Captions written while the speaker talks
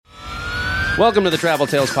Welcome to the Travel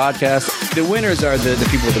Tales Podcast. The winners are the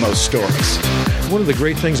people with the most stories. One of the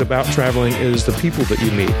great things about traveling is the people that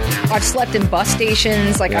you meet. I've slept in bus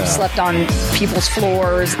stations, I've slept on people's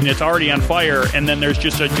floors. And it's already on fire, and then there's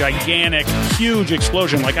just a gigantic, huge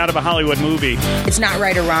explosion, like out of a Hollywood movie. It's not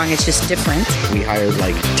right or wrong, it's just different. We hired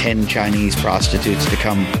like 10 Chinese prostitutes to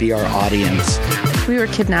come be our audience. We were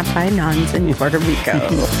kidnapped by nuns in Puerto Rico.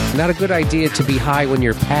 Not a good idea to be high when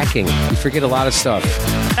you're packing. You forget a lot of stuff.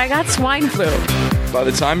 I got swine flu. By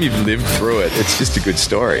the time you've lived through it, it's just a good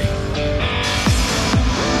story.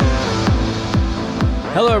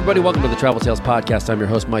 Hello, everybody. Welcome to the Travel Tales Podcast. I'm your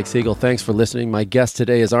host, Mike Siegel. Thanks for listening. My guest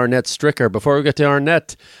today is Arnett Stricker. Before we get to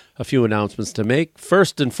Arnett, a few announcements to make.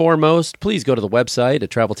 First and foremost, please go to the website at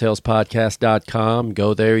traveltalespodcast.com.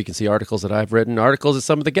 Go there. You can see articles that I've written, articles that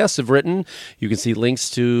some of the guests have written. You can see links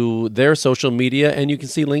to their social media, and you can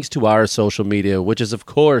see links to our social media, which is, of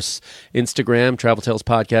course, Instagram, Travel Tales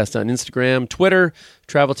Podcast on Instagram, Twitter,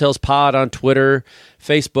 Travel Tales Pod on Twitter,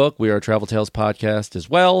 Facebook. We are Travel Tales Podcast as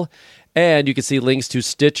well. And you can see links to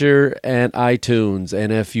Stitcher and iTunes.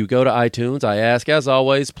 And if you go to iTunes, I ask, as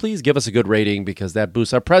always, please give us a good rating because that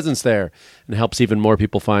boosts our presence there and helps even more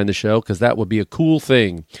people find the show because that would be a cool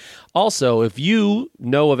thing. Also, if you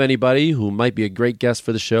know of anybody who might be a great guest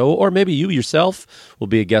for the show, or maybe you yourself will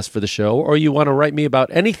be a guest for the show, or you want to write me about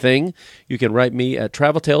anything, you can write me at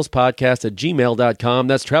traveltalespodcast@gmail.com.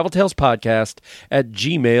 That's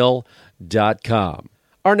traveltalespodcast@gmail.com.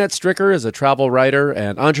 Arnett Stricker is a travel writer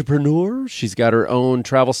and entrepreneur. She's got her own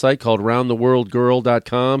travel site called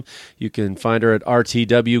roundtheworldgirl.com. You can find her at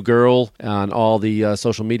RTW Girl on all the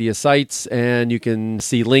social media sites, and you can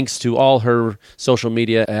see links to all her social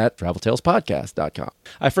media at traveltalespodcast.com.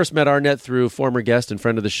 I first met Arnett through former guest and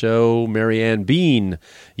friend of the show, Marianne Bean,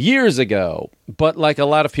 years ago. But like a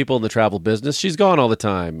lot of people in the travel business, she's gone all the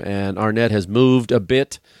time, and Arnett has moved a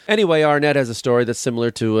bit. Anyway, Arnett has a story that's similar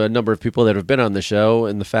to a number of people that have been on the show,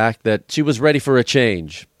 and the fact that she was ready for a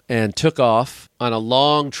change and took off on a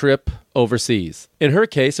long trip overseas. In her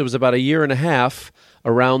case, it was about a year and a half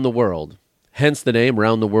around the world. Hence the name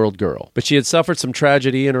Round the World Girl. But she had suffered some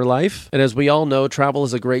tragedy in her life, and as we all know, travel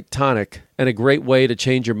is a great tonic and a great way to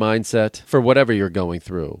change your mindset for whatever you're going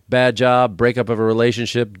through. Bad job, breakup of a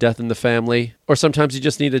relationship, death in the family, or sometimes you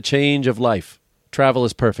just need a change of life. Travel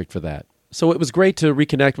is perfect for that. So it was great to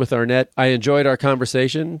reconnect with Arnett. I enjoyed our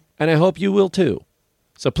conversation, and I hope you will too.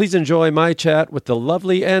 So please enjoy my chat with the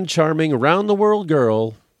lovely and charming Round the World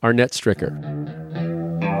Girl, Arnett Stricker.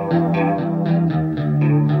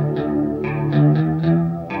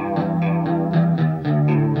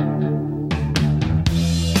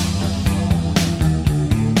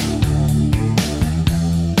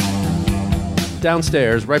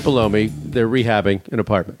 Downstairs, right below me, they're rehabbing an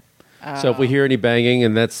apartment. So if we hear any banging,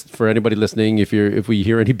 and that's for anybody listening, if we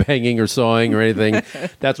hear any banging or sawing or anything,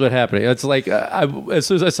 that's what's happening. It's like, as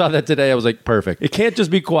soon as I saw that today, I was like, perfect. It can't just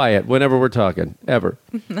be quiet whenever we're talking, ever.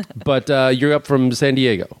 But you're up from San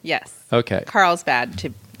Diego. Yes. Okay. Carlsbad,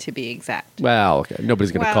 to be exact. Well, okay.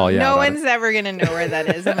 Nobody's going to call you out. No one's ever going to know where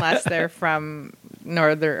that is unless they're from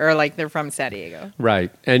Northern, or like they're from San Diego.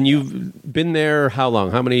 Right. And you've been there how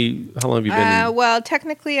long? How long have you been? Well,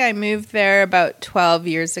 technically I moved there about 12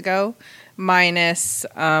 years ago, minus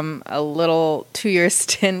a little 2-year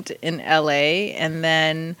stint in LA, and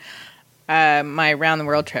then my round the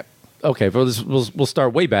world trip. Okay, we'll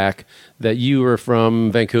start way back. That you were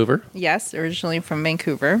from Vancouver? Yes, originally from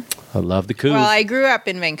Vancouver. I love the Couve. Well, I grew up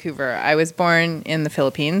in Vancouver. I was born in the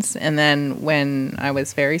Philippines, and then when I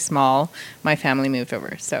was very small, my family moved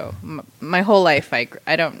over. So my whole life, I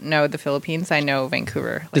don't know the Philippines. I know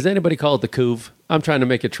Vancouver. Does anybody call it the Couve? I'm trying to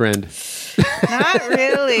make a trend. Not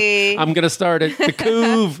really. I'm going to start it. The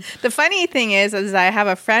Couve. The funny thing is I have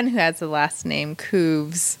a friend who has the last name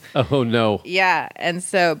Couves. Oh, no. Yeah, and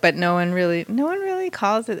so, but no one really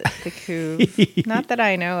calls it the Couve. Not that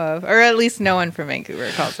I know of, or at least no one from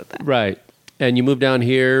Vancouver calls it that. Right. And you moved down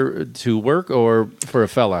here to work or for a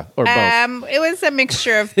fella or both? It was a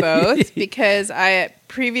mixture of both because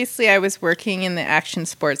previously I was working in the action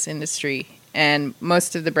sports industry, and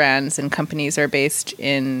most of the brands and companies are based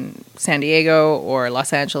in San Diego or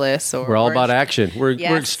Los Angeles. Or we're all about action. We're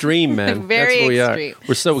extreme, man. Very That's what we extreme.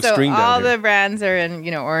 We're so extreme down here. All the brands are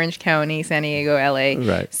in Orange County, San Diego, LA.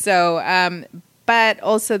 Right. So, but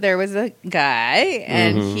also there was a guy,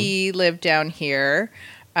 and he lived down here.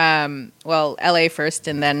 Well, LA first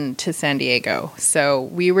and then to San Diego. So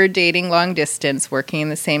we were dating long distance, working in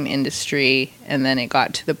the same industry. And then it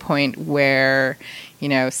got to the point where,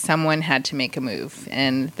 someone had to make a move.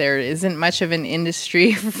 And there isn't much of an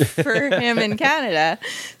industry for him in Canada.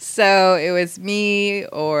 So it was me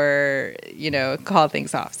or, call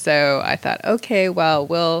things off. So I thought, okay, well,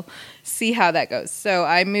 we'll see how that goes. So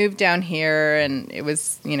I moved down here and it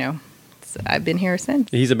was, I've been here since.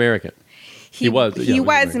 He's American. He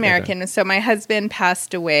was American. Okay. So my husband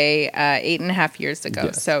passed away 8.5 years ago.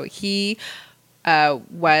 Yes. So he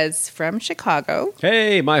was from Chicago.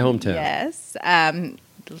 Hey, my hometown. Yes.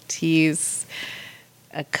 He's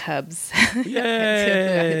a Cubs.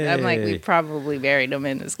 Yay! I'm like, we probably buried him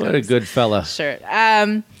in his Cubs. What a good fella. Sure.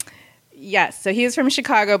 Yes. So he was from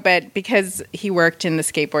Chicago, but because he worked in the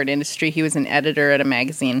skateboard industry, he was an editor at a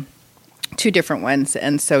magazine. 2 different ones,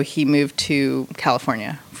 and so he moved to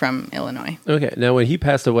California from Illinois. Okay, now when he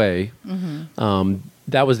passed away,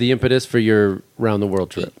 that was the impetus for your round the world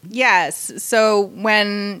trip. Yes. So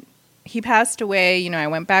when he passed away, I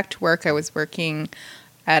went back to work. I was working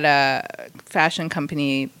at a fashion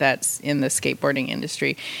company that's in the skateboarding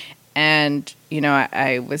industry, and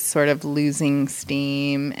I was sort of losing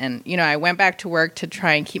steam, and I went back to work to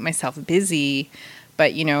try and keep myself busy.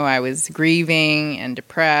 But, I was grieving and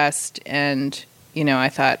depressed and, I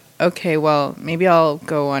thought, okay, well, maybe I'll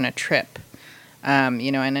go on a trip.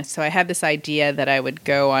 And so I had this idea that I would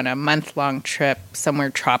go on a month-long trip somewhere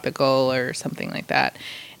tropical or something like that.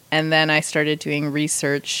 And then I started doing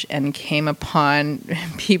research and came upon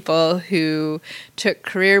people who took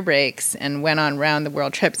career breaks and went on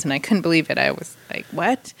round-the-world trips. And I couldn't believe it. I was like,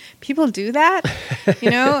 what? People do that?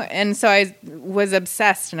 And so I was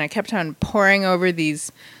obsessed. And I kept on poring over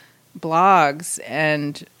these blogs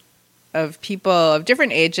and of people of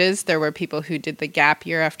different ages. There were people who did the gap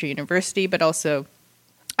year after university, but also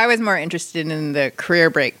I was more interested in the career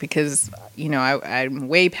break because, I'm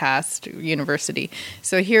way past university.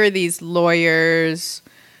 So here are these lawyers,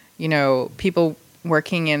 people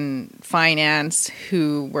working in finance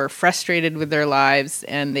who were frustrated with their lives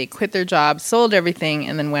and they quit their jobs, sold everything,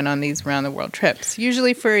 and then went on these around-the-world trips,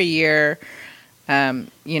 usually for a year,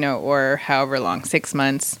 or however long, 6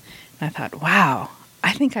 months. And I thought, wow,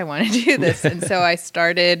 I think I want to do this. And so I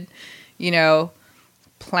started,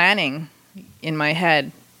 planning in my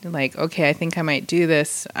head. Like, okay, I think I might do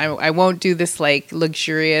this. I won't do this like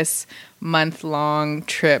luxurious month-long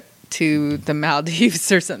trip to the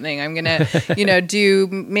Maldives or something. I'm going to, do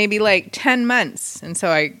maybe like 10 months. And so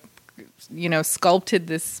I, sculpted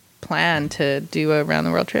this plan to do a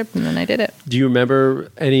around-the-world trip, and then I did it. Do you remember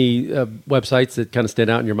any websites that kind of stand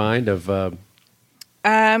out in your mind of... Yeah,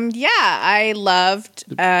 I loved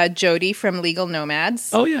Jody from Legal Nomads.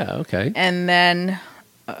 Oh, yeah, okay. And then...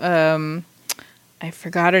 I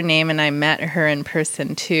forgot her name, and I met her in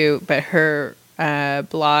person too. But her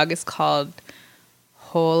blog is called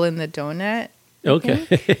 "Hole in the Donut." Okay.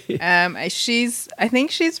 I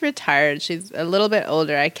think she's retired. She's a little bit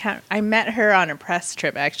older. I met her on a press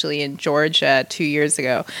trip actually in Georgia 2 years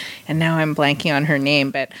ago, and now I'm blanking on her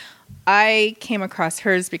name. But I came across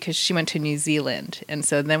hers because she went to New Zealand, and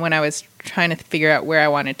so then when I was trying to figure out where I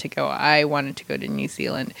wanted to go, I wanted to go to New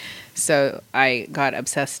Zealand. So I got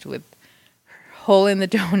obsessed with Hole in the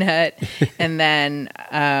Donut. And then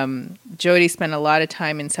Jody spent a lot of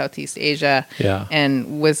time in Southeast Asia. Yeah. And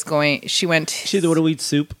she went... She's the one who eats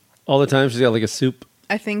soup all the time. She's got like a soup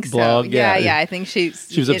I think blog. So. Yeah. I think she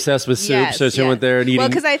was obsessed with soup. Yes, so she went there and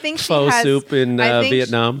eating I think faux soup in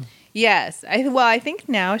Vietnam. Yes. I think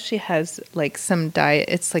now she has like some diet.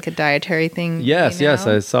 It's like a dietary thing. Yes,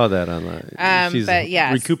 I saw that online. She's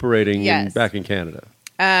recuperating back in Canada.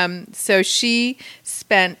 So she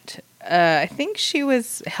spent... I think she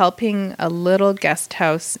was helping a little guest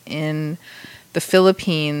house in the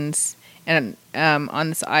Philippines and on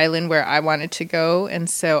this island where I wanted to go. And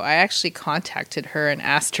so I actually contacted her and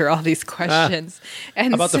asked her all these questions.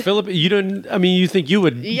 And about the Philippines? You didn't, you think you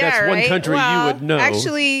would, that's one country you would know.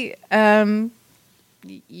 Actually,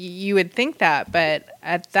 you would think that. But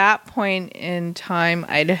at that point in time,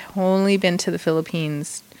 I'd only been to the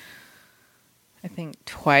Philippines, I think,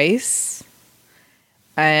 twice.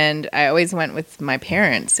 And I always went with my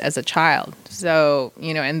parents as a child. So,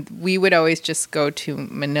 and we would always just go to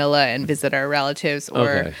Manila and visit our relatives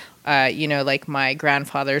or, like my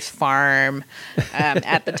grandfather's farm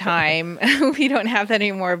at the time. We don't have that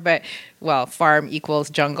anymore, but, farm equals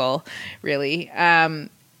jungle, really.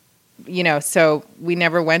 So we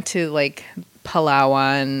never went to like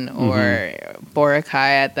Palawan or Boracay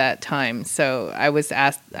at that time. So I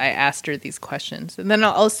asked her these questions. And then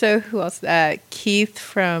also, who else? Keith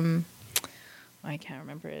from, I can't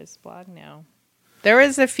remember his blog now. There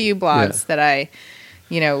was a few blogs that I,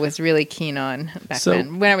 was really keen on back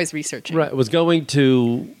then when I was researching. Right. Was going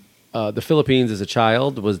to the Philippines as a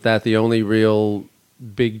child, was that the only real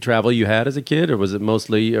big travel you had as a kid, or was it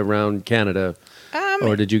mostly around Canada?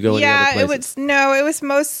 Or did you go any other places? It was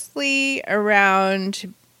mostly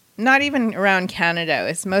around, not even around Canada. It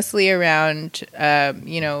was mostly around,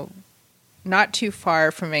 not too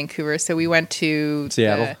far from Vancouver. So we went to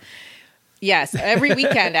Seattle. Yes, every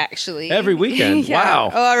weekend actually. Every weekend? Yeah.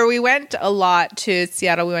 Wow. Or we went a lot to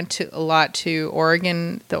Seattle. We went a lot to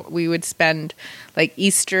Oregon. We would spend like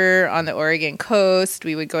Easter on the Oregon coast.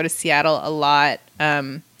 We would go to Seattle a lot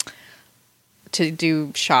to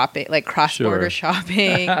do shopping, like cross-border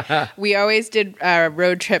shopping. We always did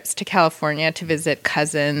road trips to California to visit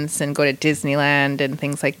cousins and go to Disneyland and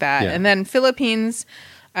things like that. Yeah. And then Philippines,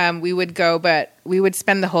 we would go, but we would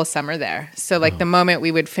spend the whole summer there. So like the moment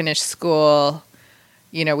we would finish school,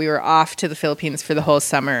 we were off to the Philippines for the whole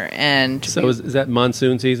summer. And so is that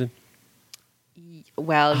monsoon season?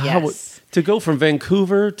 Well, yes. To go from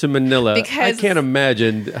Vancouver to Manila, Because I can't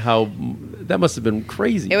imagine how that must have been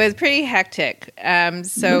crazy. It was pretty hectic.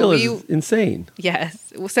 Manila's insane.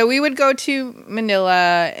 Yes. So we would go to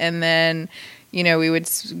Manila, and then, we would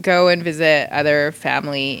go and visit other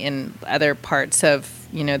family in other parts of,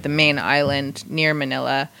 the main island near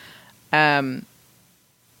Manila.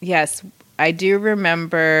 Yes, I do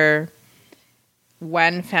remember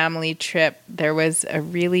one family trip. There was a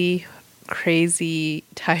really crazy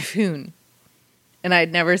typhoon. And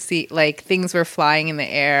I'd never see, like, things were flying in the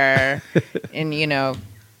air and, we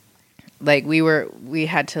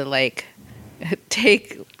had to, like,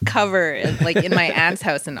 take cover, in my aunt's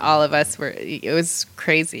house, and all of us it was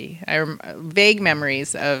crazy. Vague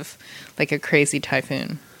memories of, like, a crazy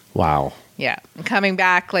typhoon. Wow. Yeah. And coming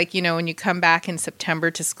back, like, when you come back in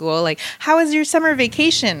September to school, like, how was your summer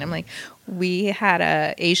vacation? I'm like, we had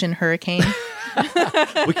a Asian hurricane.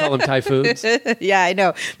 We call them typhoons. Yeah, I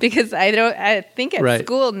know. Because I think at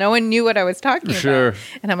school, no one knew what I was talking about.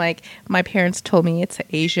 And I'm like, my parents told me it's an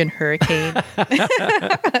Asian hurricane.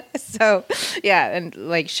 So, yeah. And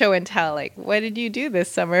like show and tell, like, what did you do this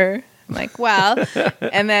summer? I'm like, well,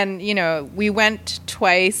 and then, we went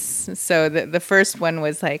twice. So the first one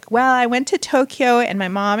was like, well, I went to Tokyo and my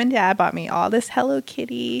mom and dad bought me all this Hello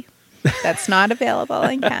Kitty that's not available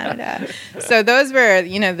in Canada. So those were,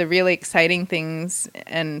 the really exciting things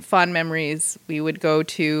and fond memories. We would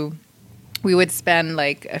spend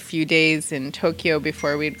like a few days in Tokyo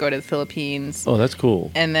before we'd go to the Philippines. Oh, that's cool.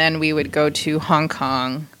 And then we would go to Hong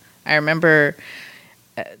Kong. I remember,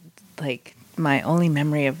 my only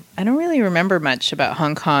memory I don't really remember much about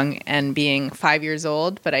Hong Kong and being 5 years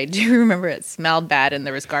old, but I do remember it smelled bad and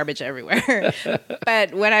there was garbage everywhere.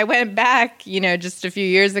 But when I went back, just a few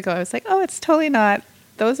years ago, I was like, oh, it's totally not.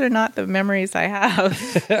 Those are not the memories I have.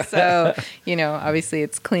 So, obviously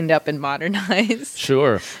it's cleaned up and modernized.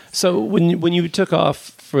 Sure. So when you took off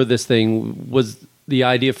for this thing, was the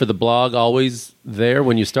idea for the blog always there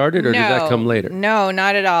when you started, or did that come later? No,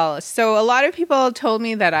 not at all. So a lot of people told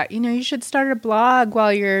me that, you should start a blog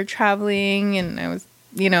while you're traveling. And I was,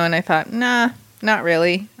 and I thought, nah, not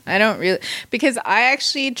really. I don't really, because I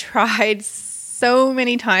actually tried so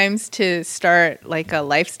many times to start like a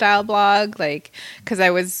lifestyle blog, like, because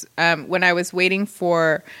I was, when I was waiting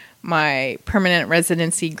for my permanent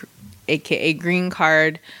residency, aka green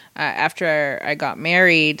card, after I got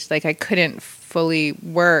married, like I couldn't fully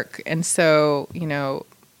work. And so,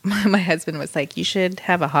 my husband was like, you should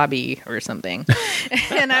have a hobby or something.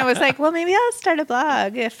 And I was like, well, maybe I'll start a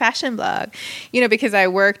blog, a fashion blog, because I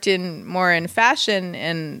worked more in fashion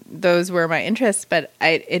and those were my interests, but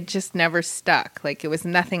it just never stuck. Like it was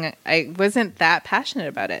nothing, I wasn't that passionate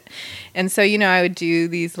about it. And so, I would do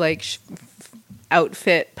these like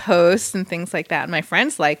outfit posts and things like that. And my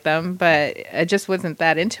friends liked them, but I just wasn't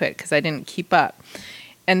that into it because I didn't keep up.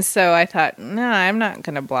 And so I thought, no, I'm not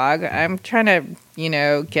going to blog. I'm trying to,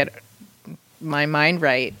 get my mind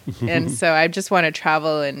right. And so I just want to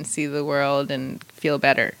travel and see the world and feel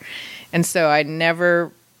better. And so I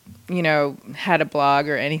never, had a blog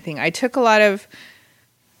or anything. I took a lot of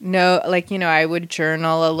I would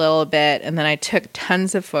journal a little bit and then I took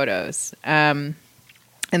tons of photos. And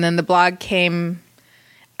then the blog came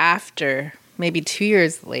after, maybe 2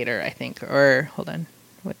 years later, I think, or hold on.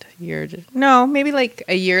 What year? Maybe like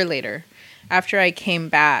a year later after I came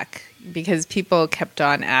back, because people kept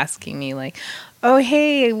on asking me like, oh,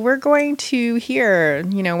 hey, we're going to here,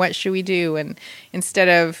 what should we do? And instead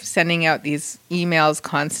of sending out these emails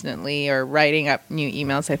constantly or writing up new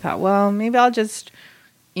emails, I thought, well, maybe I'll just,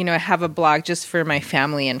 have a blog just for my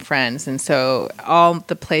family and friends. And so all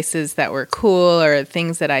the places that were cool or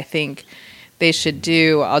things that I think they should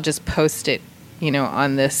do, I'll just post it,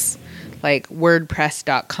 on this like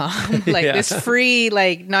WordPress.com, like Yeah. this free,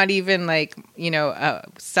 like not even like, a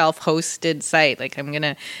self-hosted site. Like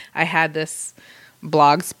I had this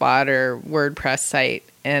Blogspot or WordPress site,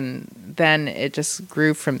 and then it just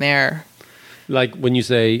grew from there. Like when you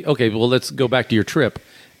say, okay, well, let's go back to your trip.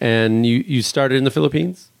 And you started in the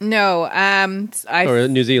Philippines? No, Or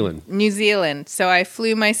New Zealand? New Zealand. So I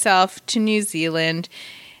flew myself to New Zealand,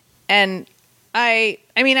 and I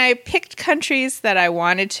picked countries that I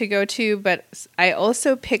wanted to go to, but I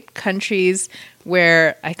also picked countries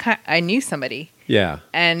where I knew somebody. Yeah.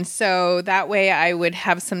 And so that way I would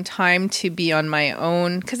have some time to be on my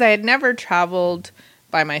own, because I had never traveled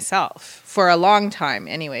by myself for a long time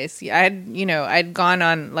anyways. I'd gone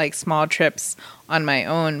on like small trips on my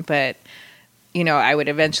own, but I would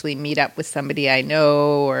eventually meet up with somebody I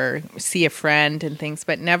know or see a friend and things,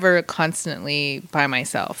 but never constantly by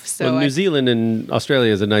myself. So New Zealand and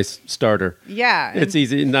Australia is a nice starter. Yeah. It's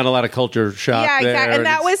easy, not a lot of culture shock Yeah, there. exactly. And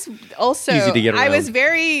that It's was also, easy to get I around. was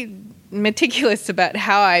very meticulous about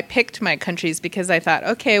how I picked my countries, because I thought,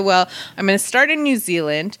 okay, well, I'm going to start in New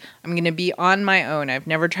Zealand. I'm going to be on my own. I've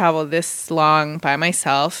never traveled this long by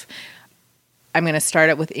myself. I'm going to start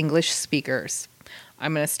out with English speakers.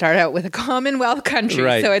 I'm going to start out with a Commonwealth country.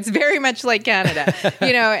 Right. So it's very much like Canada,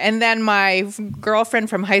 and then my girlfriend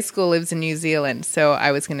from high school lives in New Zealand. So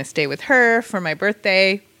I was going to stay with her for my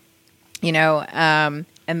birthday, and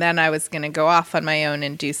then I was going to go off on my own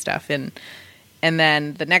and do stuff. And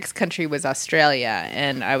then the next country was Australia,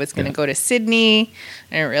 and I was going to go to Sydney.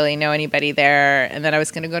 I didn't really know anybody there. And then I was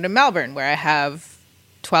going to go to Melbourne, where I have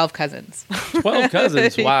 12 cousins. 12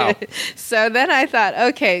 cousins, wow. So then I thought,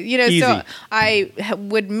 okay, Easy. so I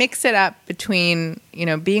would mix it up between,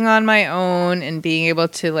 being on my own and being able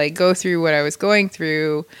to like go through what I was going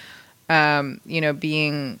through,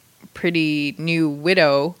 being pretty new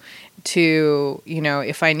widow to,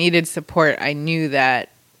 if I needed support, I knew that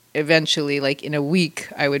eventually, like in a week,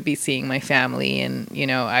 I would be seeing my family, and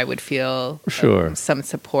I would feel Sure. some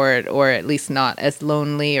support, or at least not as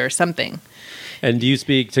lonely or something. And do you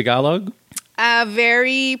speak Tagalog?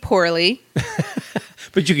 Very poorly.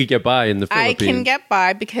 But you could get by in the I Philippines. can get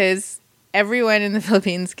by because everyone in the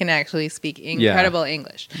Philippines can actually speak incredible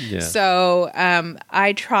English. Yeah. So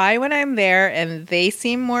I try when I'm there, and they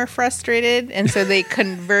seem more frustrated, and so they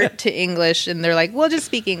convert to English, and they're like, "We'll just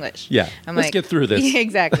speak English." Yeah. I'm Let's like, get through this. Yeah,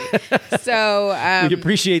 exactly. So We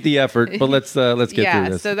appreciate the effort, but let's get through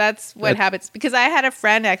this. so that's what happens. Because I had a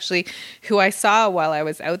friend actually who I saw while I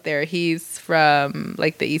was out there. He's from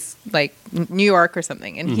like the East, like New York or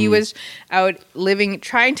something, and he was out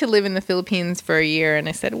trying to live in the Philippines for a year. And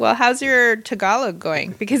I said, "Well, how's your Tagalog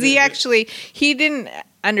going?" Because he didn't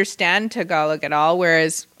understand Tagalog at all,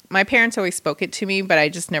 whereas my parents always spoke it to me, but I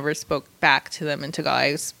just never spoke back to them in Tagalog.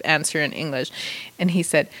 I was answering in English. And he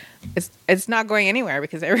said, it's not going anywhere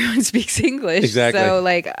because everyone speaks English. Exactly. So,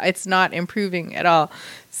 like, it's not improving at all.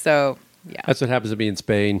 So, yeah. That's what happens to me in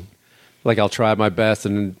Spain. Like, I'll try my best,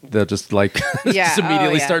 and they'll just like Yeah. just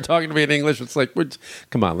immediately Oh, yeah. start talking to me in English. It's like,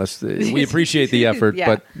 come on, we appreciate the effort, Yeah.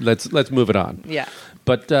 but let's move it on. Yeah.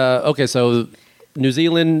 But okay, so New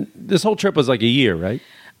Zealand, this whole trip was like a year, right?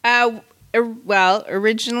 Well,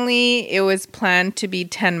 originally it was planned to be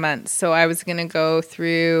 10 months. So I was going to go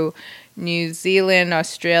through New Zealand,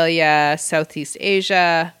 Australia, Southeast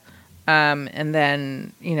Asia, and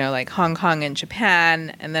then, like Hong Kong and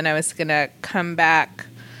Japan. And then I was going to come back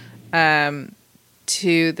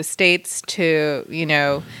to the States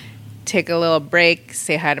to, take a little break,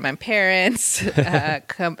 say hi to my parents,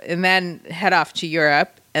 and then head off to Europe.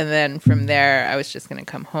 And then from there, I was just going to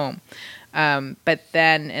come home. But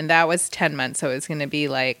then, and that was 10 months. So it was going to be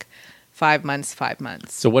like 5 months.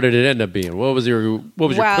 So what did it end up being? What was your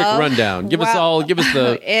quick rundown? Give us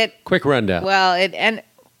the quick rundown. Well,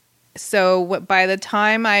 so by the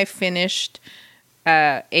time I finished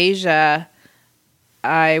Asia,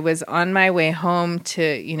 I was on my way home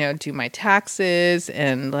to, do my taxes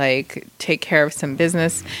and like take care of some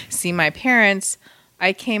business, see my parents.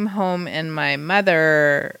 I came home and my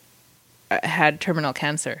mother had terminal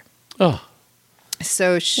cancer. Oh,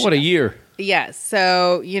 So what a year. Yeah.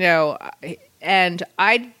 So, and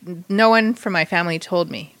no one from my family told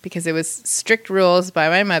me because it was strict rules by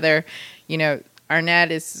my mother.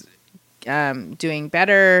 Arnett is doing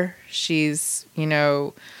better. She's,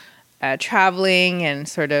 traveling and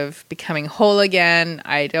sort of becoming whole again.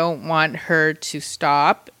 I don't want her to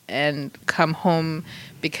stop and come home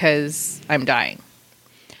because I'm dying.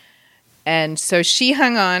 And so she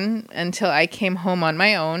hung on until I came home on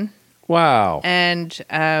my own. Wow.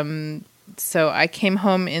 And so I came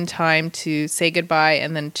home in time to say goodbye,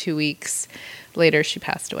 and then 2 weeks later she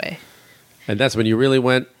passed away. And that's when you really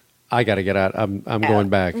went, I got to get out. I'm going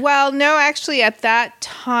back. Well, no, actually at that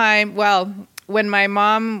time, when my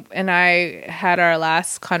mom and I had our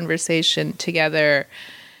last conversation together,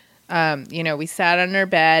 we sat on her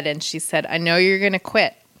bed and she said, I know you're going to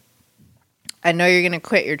quit. I know you're going to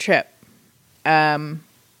quit your trip.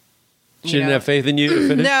 She didn't have faith in you to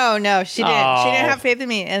finish? No, she didn't. Oh. She didn't have faith in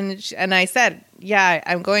me. And I said, yeah,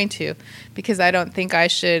 I'm going to, because I don't think I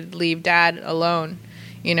should leave Dad alone,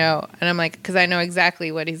 And I'm like, because I know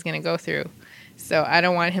exactly what he's going to go through. So I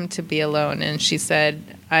don't want him to be alone. And she said,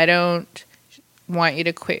 I don't want you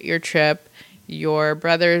to quit your trip. Your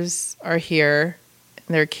brothers are here.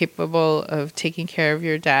 They're capable of taking care of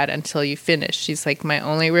your dad until you finish. She's like, my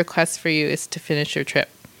only request for you is to finish your trip.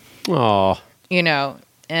 Oh.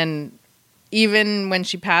 And even when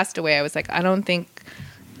she passed away, I was like, I don't think,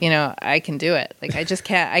 I can do it. Like, I just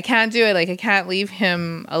can't, I can't do it. Like, I can't leave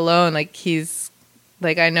him alone. Like,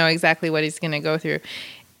 I know exactly what he's going to go through.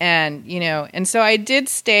 And, and so I did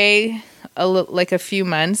stay a few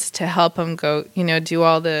months to help him go, do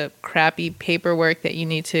all the crappy paperwork that you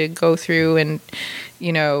need to go through and,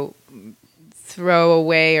 throw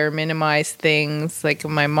away or minimize things like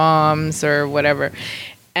my mom's or whatever.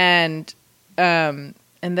 And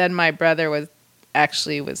then my brother was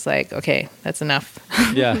like, okay, that's enough.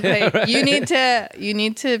 Yeah. Like, you need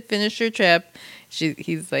to finish your trip.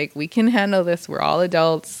 He's like, we can handle this. We're all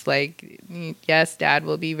adults. Like, yes, Dad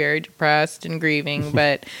will be very depressed and grieving,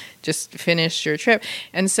 but just finish your trip.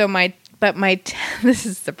 And so this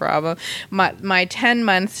is the problem. My 10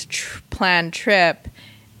 months planned trip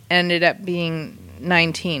ended up being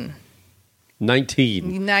 19.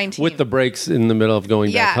 19. With the breaks in the middle of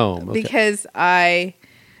going back home. Okay. Because I,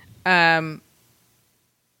 did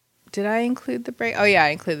I include the break? Oh yeah, I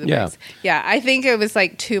included the breaks. Yeah, I think it was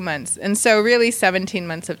like 2 months. And so really 17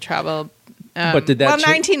 months of travel. But did that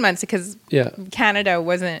 19 months because Canada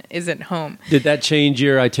isn't home. Did that change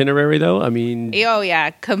your itinerary though? I mean, oh yeah,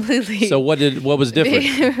 completely. So what was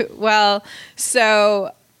different? Well,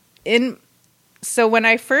 so when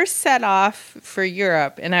I first set off for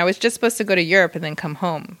Europe, and I was just supposed to go to Europe and then come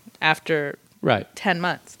home after 10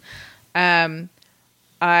 months,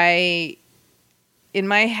 in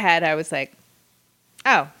my head, I was like,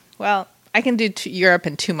 oh, well, I can do Europe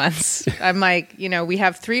in 2 months. I'm like, we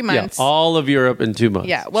have 3 months. Yeah, all of Europe in 2 months.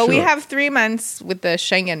 Yeah, well, we have 3 months with the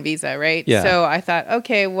Schengen visa, right? Yeah. So I thought,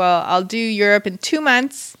 okay, well, I'll do Europe in 2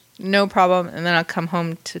 months, no problem, and then I'll come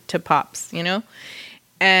home to Pops,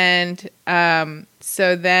 And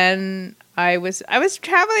so then I was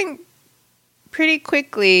traveling pretty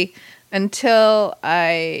quickly until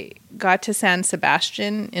I got to San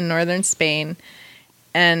Sebastian in northern Spain,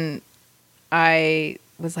 and I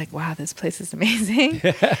was like, wow, this place is amazing.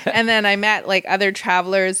 And then I met like other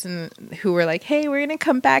travelers who were like, hey, we're going to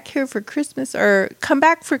come back here for Christmas, or come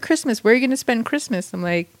back for Christmas. Where are you going to spend Christmas? I'm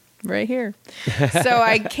like, right here. So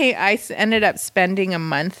I ended up spending a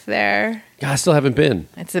month there. God, I still haven't been.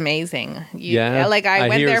 It's amazing. Yeah. Like I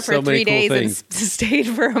went there for 3 days and stayed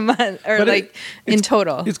for a month, or in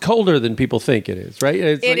total. It's colder than people think it is, right?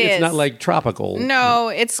 It's is. It's not like tropical. No,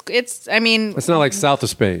 it's it's not like south of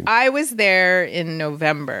Spain. I was there in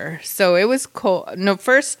November. So it was cold. No,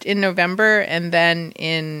 first in November and then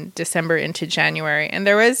in December into January. And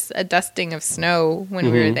there was a dusting of snow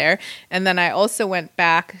when we were there. And then I also went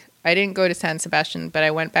back. I didn't go to San Sebastian, but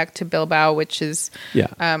I went back to Bilbao, which is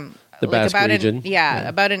the Basque region.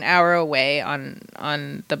 About an hour away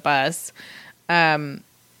on the bus. And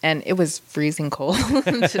it was freezing cold.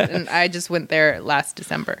 And I just went there last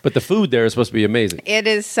December. But the food there is supposed to be amazing. It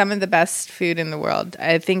is some of the best food in the world.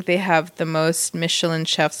 I think they have the most Michelin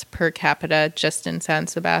chefs per capita just in San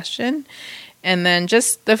Sebastian. And then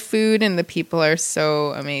just the food and the people are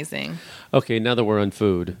so amazing. Okay, now that we're on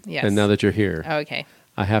food, and now that you're here, okay,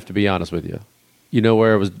 I have to be honest with you. You know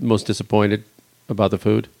where I was most disappointed about the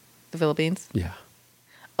food? The Philippines? Yeah.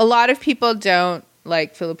 A lot of people don't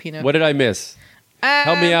like Filipino. What did I miss?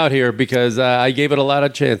 Help me out here, because I gave it a lot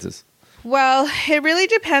of chances. Well, it really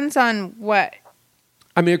depends on what.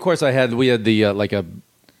 I mean, of course, we had the like a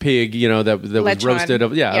pig, that was Lechon. roasted.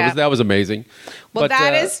 That was amazing. Well, but,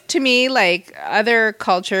 that is to me like other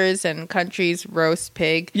cultures and countries roast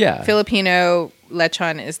pig. Yeah. Filipino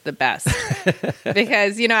lechon is the best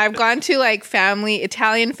because I've gone to like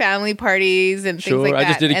Italian family parties and things like that. I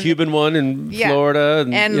just did a Cuban one in Florida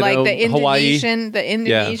and like the Hawaii.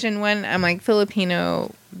 Indonesian one. I'm like,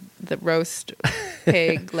 Filipino, the roast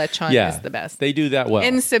pig lechon Yeah, is the best. they do that well.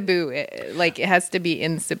 In Cebu, it has to be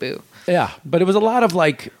in Cebu. Yeah, but it was a lot of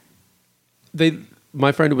like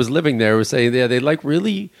my friend who was living there was saying, yeah, they like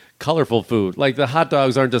really colorful food. Like the hot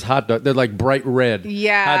dogs aren't just hot dogs; they're like bright red.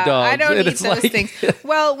 Yeah, hot dogs. I don't And eat it's those like- things.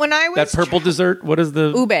 Well, when I was That purple dessert. What is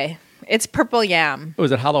the? ube, it's purple yam.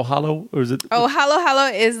 Was it halo halo or is it? Oh, halo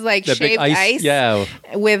is like that big shaved ice, Yeah.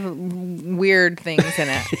 with weird things in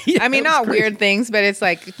it. Yeah, I mean, it was not crazy. weird things, but it's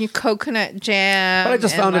like coconut jam. But I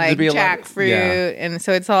just and found it to like be a lot of- jackfruit, yeah. and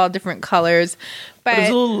so it's all different colors. But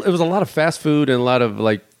It was a lot of fast food and a lot of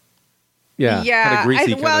like, kind of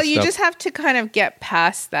greasy kind of you stuff. just have to kind of get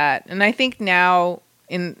past that. And I think now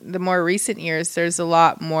in the more recent years, there's a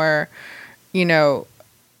lot more,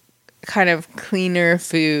 kind of cleaner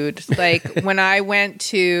food. Like when I went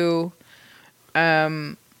to,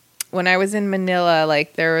 when I was in Manila,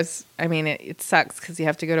 like there was, I mean, it sucks because you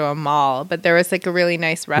have to go to a mall, but there was like a really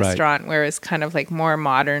nice restaurant where it's kind of like more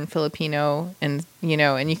modern Filipino and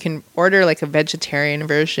you can order like a vegetarian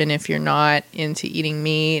version if you're not into eating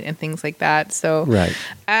meat and things like that. So, Right.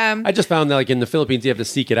 I just found that like in the Philippines, you have to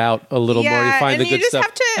seek it out a little more. You Yeah, find and the you good just stuff.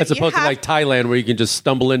 have to- as you opposed to have- like Thailand where you can just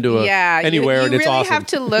stumble into anywhere you and it's really awesome. have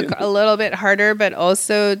to look a little bit harder, but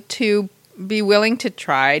also to be willing to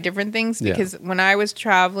try different things Yeah. because when I was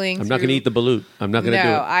traveling, I'm not going to eat the balut. I'm not going to do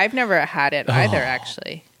No, it. I've never had it either.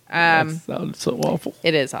 Actually, That sounds so awful.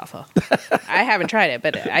 it is awful. I haven't tried it,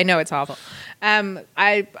 but I know it's awful.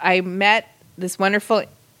 I met this wonderful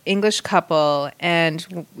English couple,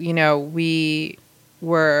 and we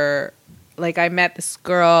were like, I met this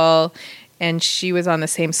girl. And she was on the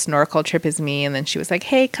same snorkel trip as me. And then she was like,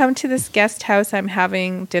 hey, come to this guest house. I'm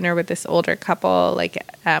having dinner with this older couple, like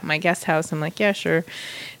at my guest house. I'm like, yeah, sure.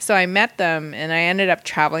 So I met them and I ended up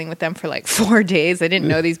traveling with them for like 4 days. I didn't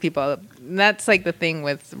know these people. And that's like the thing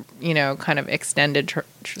with, kind of extended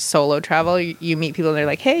solo travel. You meet people and they're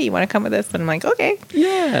like, hey, you want to come with us? And I'm like, okay.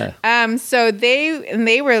 Yeah. So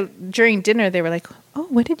they were, during dinner, they were like, oh,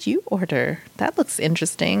 what did you order? That looks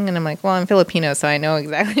interesting. And I'm like, well, I'm Filipino, so I know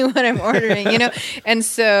exactly what I'm ordering, And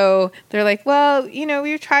so they're like, well,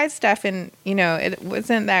 we tried stuff and, it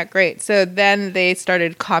wasn't that great. So then they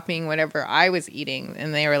started copying whatever I was eating.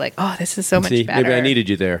 And they were like, oh, this is so much See, better. maybe I needed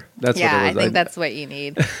you there. That's Yeah, what it I was. think that's what you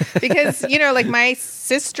need. Because, like my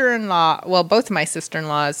sister-in-law, well, both of my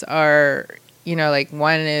sister-in-laws are, like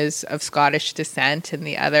one is of Scottish descent and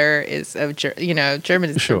the other is of,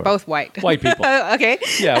 German. Sure. Both white. White people. Okay.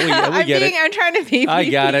 Yeah, we get it. I'm trying to be I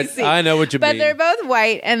got it. PC. I know what you But mean. they're both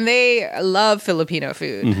white and they love Filipino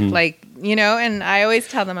food. Like, and I always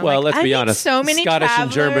tell them, I'm Well, like, let's be I meet honest. so many Scottish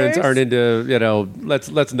and Germans travelers. aren't into,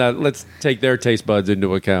 let's take their taste buds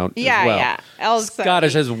into account. Yeah, as well. yeah. Also,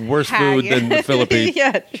 Scottish has worse food than the Philippines.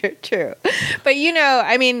 Yeah, true. But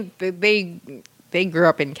I mean, they grew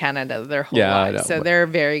up in Canada their whole Yeah, I lives, know. so they're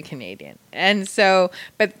very Canadian. And so,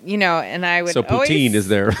 but and I would So poutine is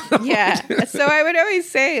there. Yeah. So I would always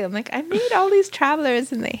say, I'm like, I meet all these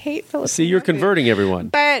travelers and they hate Filipino. See, you're food. converting everyone.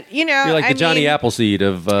 But You're like the Johnny Appleseed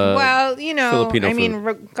of well, Filipino I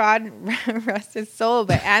mean, God rest his soul,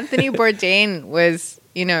 but Anthony Bourdain was,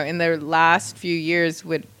 in the last few years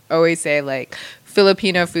would always say like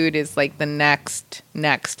Filipino food is like the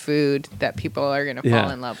next food that people are going to fall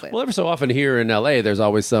in love with. Well, ever so often here in LA, there's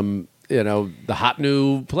always some, the hot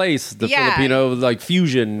new place, the Yeah. Filipino like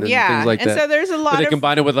fusion and things like and that. so there's a lot But they of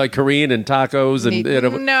combine it with like Korean and tacos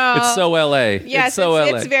and No. it's so LA. Yes, it's so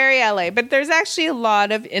LA. it's very LA. But there's actually a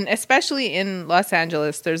lot of, especially in Los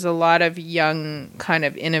Angeles, there's a lot of young, kind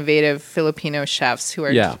of innovative Filipino chefs who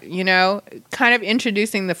are, kind of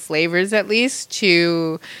introducing the flavors at least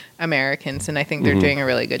to Americans, and I think they're doing a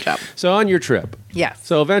really good job. So on your trip, Yes.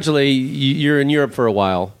 so eventually you're in Europe for a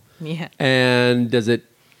while, Yeah. and does it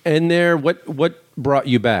end there? What brought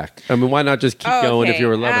you back? I mean, why not just keep going if you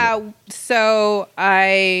were loving it? So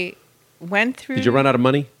I went through. Did you run out of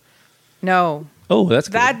money? No. Oh, that's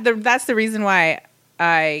good. That's the reason why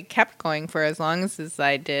I kept going for as long as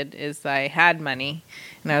I did. Is I had money,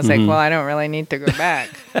 and I was like, well, I don't really need to go back.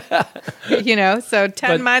 So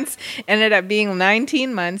 10 months ended up being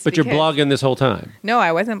 19 months. But you're because- blogging this whole time. No,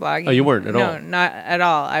 I wasn't blogging. Oh, you weren't at all? No, not at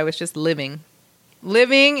all. I was just living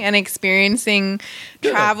and experiencing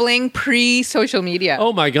traveling pre-social media.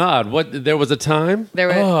 Oh my God! What? There was a time. There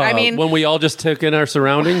was- I mean- when we all just took in our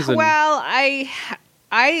surroundings. And, Well, I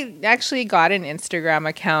actually got an Instagram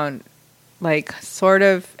account like sort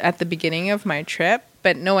of at the beginning of my trip,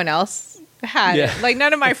 but no one else had Yeah. it. Like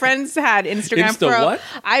none of my friends had Instagram. Insta what?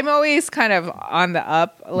 I'm always kind of on the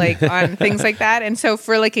up, like on things like that. And so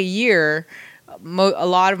for like a year, a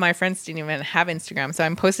lot of my friends didn't even have Instagram. So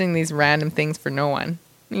I'm posting these random things for no one.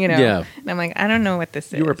 Yeah. And I'm like, I don't know what this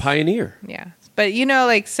is. You were a pioneer. Yeah. But,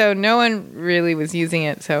 so no one really was using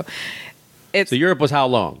it. So So Europe was how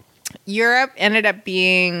long? Europe ended up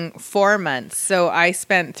being 4 months. So I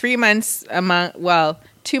spent 3 months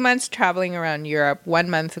 2 months traveling around Europe, 1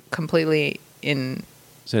 month completely in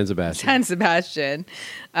San Sebastian. San Sebastian.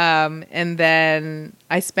 And then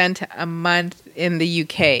I spent a month in the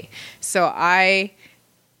UK. So I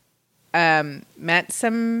met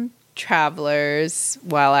some travelers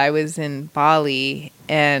while I was in Bali,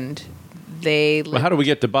 and they Well, how do we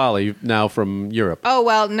get to Bali now from Europe? Oh,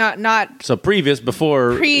 well, not So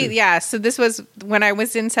before... yeah. So this was when I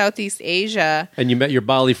was in Southeast Asia. And you met your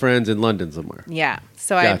Bali friends in London somewhere. Yeah.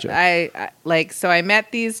 So Gotcha. I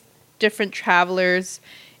met these different travelers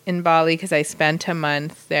in Bali because I spent a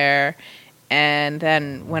month there. And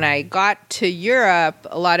then when I got to Europe,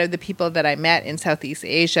 a lot of the people that I met in Southeast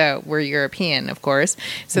Asia were European, of course.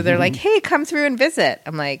 So they're like, hey, come through and visit.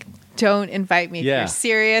 I'm like, don't invite me if Yeah. you're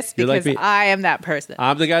serious, You're like because me. I am that person.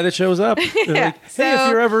 I'm the guy that shows up. They're Yeah, like, hey, so- if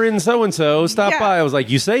you're ever in so-and-so, stop Yeah. by. I was like,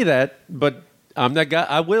 you say that, but I'm that guy.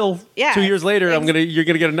 I will. Yeah. 2 years later, you're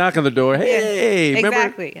gonna get a knock on the door. Hey, remember?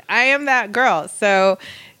 Exactly. I am that girl. So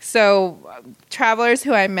travelers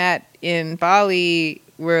who I met in Bali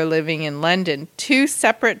were living in London. 2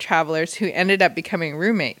 separate travelers who ended up becoming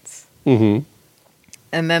roommates. Mm-hmm.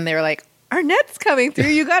 And then they were like, Arnett's coming through.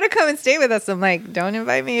 You got to come and stay with us. I'm like, don't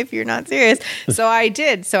invite me if you're not serious. So I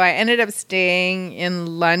did. So I ended up staying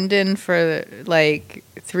in London for like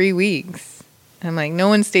 3 weeks. I'm like, no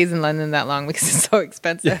one stays in London that long because it's so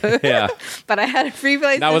expensive. Yeah. But I had a free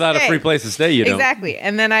place Not to without stay. a free place to stay, you know. Exactly.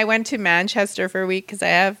 And then I went to Manchester for a week because I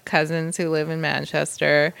have cousins who live in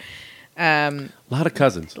Manchester. A lot of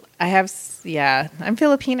cousins. I have, I'm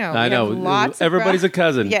Filipino. I We know. have lots Everybody's a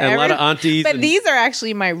cousin. And a lot of aunties. But and these are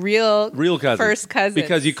actually my real cousins. first cousins.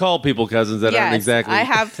 Because you call people cousins that aren't Yes, exactly. I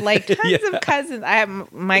have like tons of cousins. I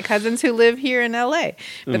have my cousins who live here in LA,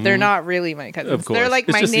 but they're not really my cousins. Of course. They're like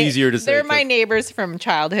It's just easier to say They're my cousin. neighbors from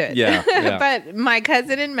childhood. Yeah, yeah. But my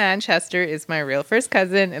cousin in Manchester is my real first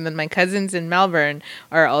cousin, and then my cousins in Melbourne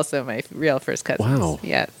are also my real first cousins. Wow.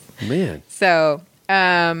 Yes. Man. So,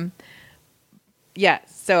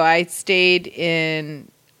 so I stayed in,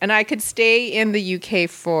 and I could stay in the UK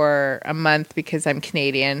for a month because I'm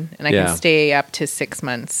Canadian, and I Yeah. can stay up to 6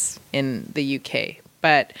 months in the UK.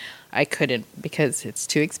 But I couldn't because it's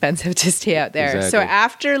too expensive to stay out there. Exactly. So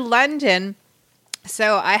after London,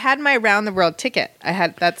 I had my round the world ticket.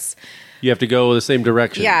 You have to go the same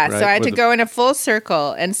direction. Yeah, right? so I had With to go in a full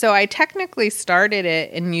circle. And so I technically started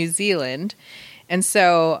it in New Zealand. And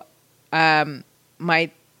so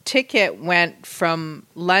my ticket went from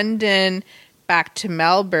London back to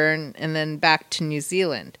Melbourne and then back to New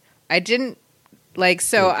Zealand. I didn't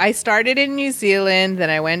I started in New Zealand, then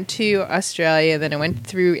I went to Australia, then I went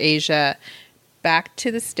through Asia, back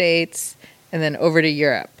to the States, and then over to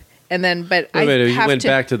Europe. And then, but Wait a minute, you went to,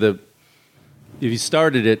 back to the. If you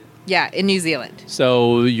started it, yeah, in New Zealand.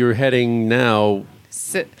 so you're heading now.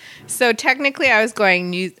 So technically, I was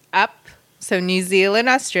going up. So New Zealand,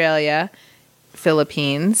 Australia,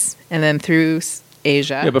 Philippines, and then through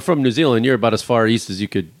Asia. Yeah, but from New Zealand, you're about as far east as you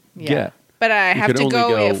could Yeah. get. But I You have could to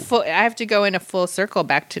only go. I have to go in a full circle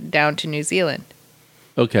down to New Zealand.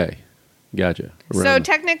 Okay, gotcha. So Around-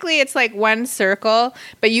 technically, it's like one circle,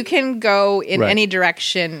 but you can go in Right. any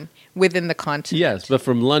direction within the continent. yes, but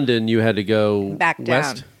from London, you had to go Back down.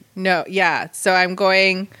 west. No, yeah. So I'm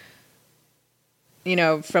going,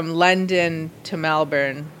 from London to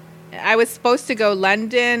Melbourne. I was supposed to go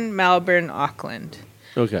London, Melbourne, Auckland.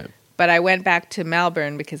 Okay, But I went back to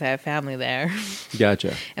Melbourne because I have family there.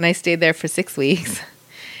 gotcha. And I stayed there for 6 weeks.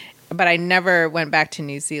 But I never went back to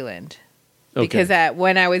New Zealand. Okay. Because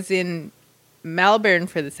when I was in Melbourne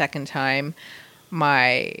for the second time,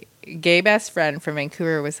 my gay best friend from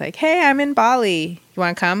Vancouver was like, hey, I'm in Bali. You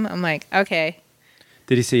want to come? I'm like, okay.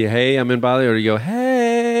 Did he say, "Hey, I'm in Bali," or did he go,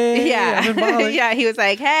 "Hey, Yeah. I'm in Bali"? Yeah, he was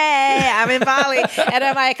like, hey, I'm in Bali. And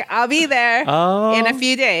I'm like, I'll be there Oh. in a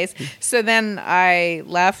few days. So then I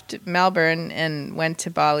left Melbourne and went to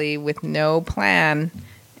Bali with no plan.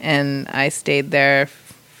 And I stayed there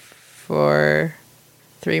for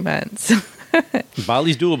 3 months.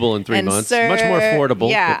 Bali's doable in 3 And months. Sir- Much more affordable.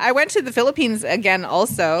 Yeah, but- I went to the Philippines again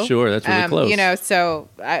also. Sure, that's really close.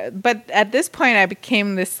 But at this point I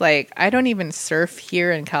became this I don't even surf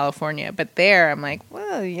here in California, but there I'm like,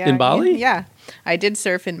 well, yeah. In Bali? Yeah. I did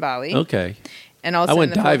surf in Bali. Okay. And also I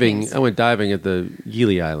went in the diving. Philippines. I went diving at the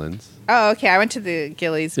Gili Islands. Oh, okay. I went to the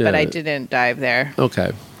Gillies, but Yeah. I didn't dive there.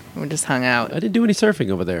 Okay. We just hung out. I didn't do any surfing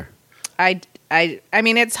over there. I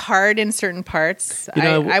mean, it's hard in certain parts. You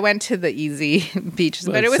know, I went to the easy beaches,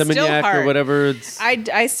 but it was still Seminyak hard. or whatever. It's, I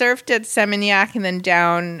surfed at Seminyak and then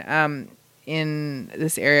down in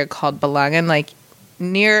this area called Balangan, like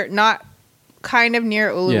near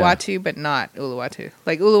Uluwatu, but not Uluwatu.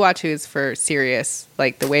 Like Uluwatu is for serious.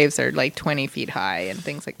 Like the waves are like 20 feet high and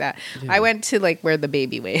things like that. I went to like where the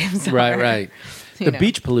baby waves are. right. You The know.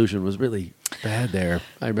 beach pollution was really bad there.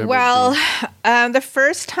 I remember. Well, the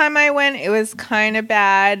first time I went, it was kind of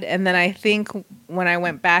bad. And then I think when I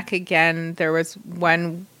went back again, there was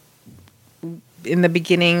one in the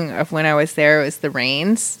beginning of when I was there, it was the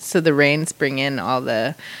rains. So the rains bring in all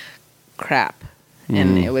the crap.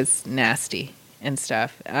 And it was nasty and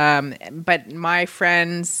stuff. But my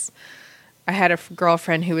friends, I had a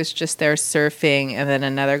girlfriend who was just there surfing, and then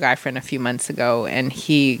another guy friend a few months ago, and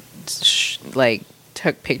he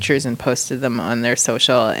took pictures and posted them on their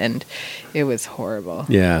social, and it was horrible.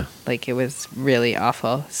 Yeah. Like it was really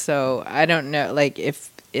awful. So I don't know, like if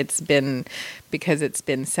it's been because it's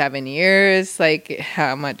been 7 years, like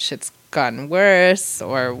how much it's gotten worse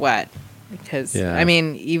or what. Because I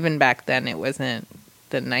mean, even back then it wasn't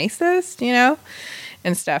the nicest,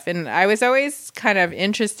 and stuff. And I was always kind of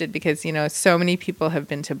interested because, so many people have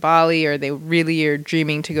been to Bali or they really are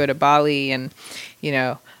dreaming to go to Bali. And,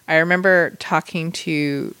 I remember talking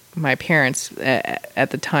to my parents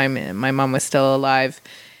at the time, my mom was still alive.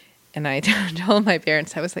 And I told my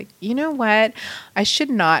parents, I was like, you know what? I should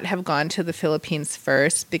not have gone to the Philippines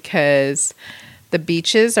first because the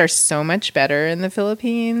beaches are so much better in the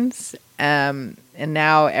Philippines. And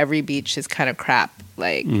now every beach is kind of crap,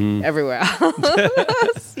 like everywhere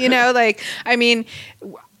else. I mean,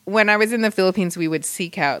 when I was in the Philippines, we would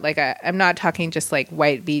seek out, like, I'm not talking just like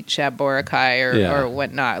White Beach at Boracay or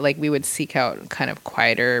whatnot. Like, we would seek out kind of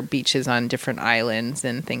quieter beaches on different islands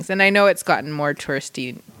and things. And I know it's gotten more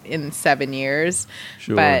touristy in 7 years,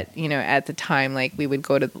 but, at the time, like, we would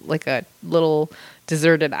go to like a little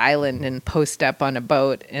deserted island and post up on a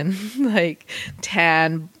boat and like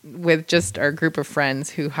tan with just our group of friends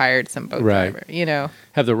who hired some boat driver,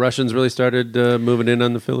 Have the Russians really started moving in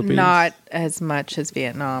on the Philippines? Not as much as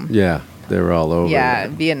Vietnam. Yeah, they were all over. Yeah,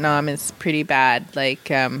 Vietnam is pretty bad. Like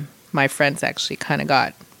my friends actually kind of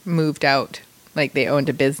got moved out. Like they owned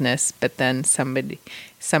a business, but then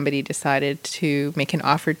somebody decided to make an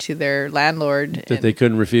offer to their landlord that they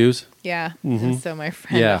couldn't refuse. Yeah. And so my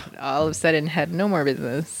friend all of a sudden had no more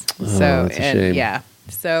business. So that's a shame. Yeah.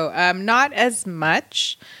 So not as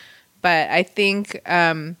much, but I think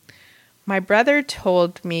my brother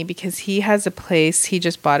told me because he has a place, he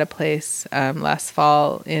just bought a place last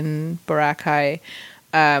fall in Boracay.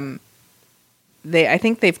 I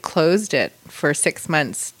think they've closed it for 6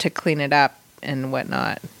 months to clean it up and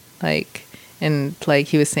whatnot. And like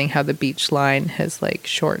he was saying how the beach line has like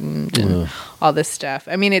shortened and all this stuff.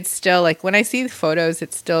 I mean, it's still like when I see the photos,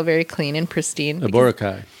 it's still very clean and pristine.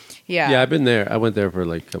 Boracay. Yeah. Yeah, I've been there. I went there for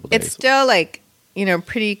like a couple days. It's still like,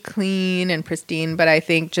 pretty clean and pristine. But I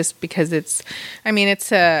think just because it's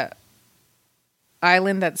a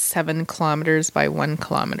island that's 7 kilometers by 1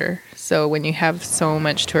 kilometer. So when you have so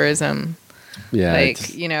much tourism,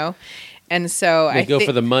 and so they go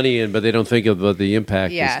for the money, but they don't think about the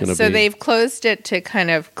impact it's going to be. So they've closed it to kind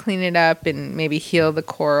of clean it up and maybe heal the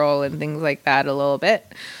coral and things like that a little bit.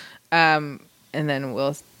 And then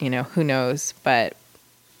we'll, who knows. But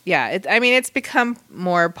yeah, it's become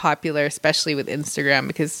more popular, especially with Instagram,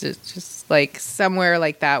 because it's just like somewhere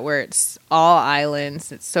like that where it's all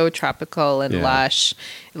islands. It's so tropical and lush.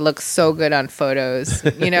 It looks so good on photos.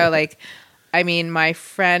 My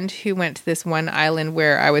friend who went to this one island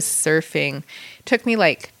where I was surfing took me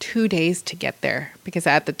like 2 days to get there because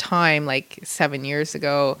at the time, like 7 years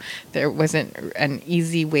ago, there wasn't an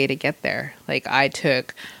easy way to get there. Like I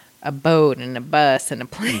took a boat and a bus and a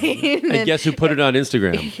plane. And guess who put it on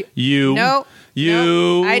Instagram? You. No,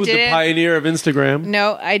 I the didn't. pioneer of Instagram.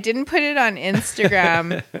 No, I didn't put it on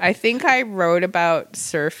Instagram. I think I wrote about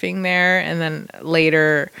surfing there, and then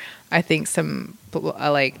later I think some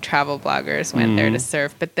travel bloggers went there to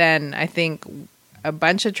surf. But then I think a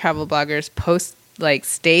bunch of travel bloggers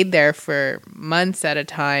stayed there for months at a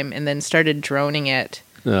time and then started droning it.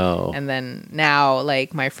 Oh. And then now,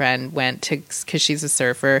 my friend went to, because she's a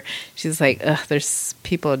surfer, she's like, ugh, there's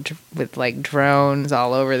people with drones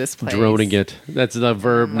all over this place. Droning it. That's the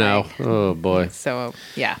verb now. Oh, boy. So,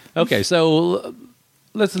 yeah. Okay, so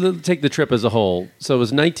let's take the trip as a whole. So it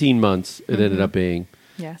was 19 months it ended up being.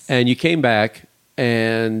 Yes. And you came back,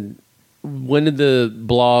 and when did the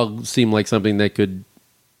blog seem like something that could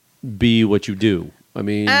be what you do? I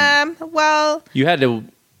mean, well, you had to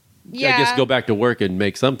Yeah. I guess go back to work and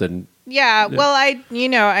make something. Yeah. Well, I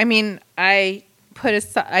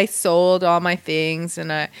sold all my things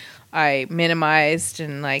and I minimized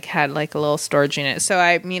and like had like a little storage unit. So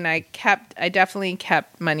I definitely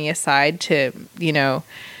kept money aside to,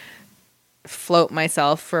 float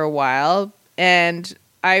myself for a while. And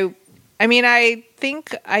I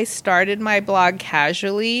think I started my blog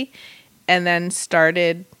casually and then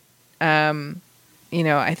started, I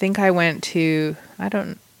think I went to,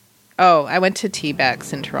 I went to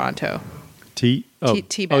TBEX in Toronto.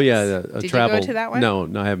 TBEX. Oh, yeah. Did travel. you go to that one? No,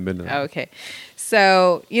 I haven't been to that. Oh, okay.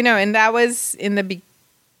 So, and that was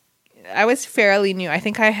I was fairly new. I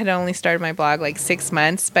think I had only started my blog like 6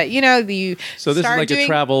 months, but So this is like a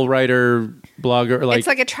travel writer, blogger? It's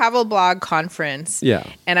like a travel blog conference. Yeah.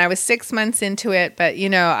 And I was 6 months into it, but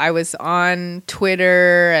I was on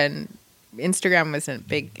Twitter and Instagram wasn't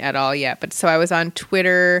big at all yet. But so I was on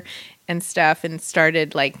Twitter and stuff and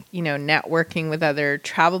started like, networking with other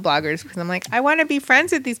travel bloggers because I'm like, I want to be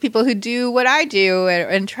friends with these people who do what I do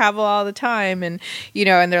and travel all the time. And,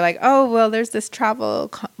 and they're like, oh, well, there's this travel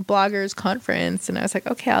bloggers conference. And I was like,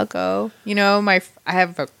 okay, I'll go. I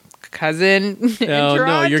have a cousin in Toronto.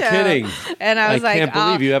 No, you're kidding. And I was like, can't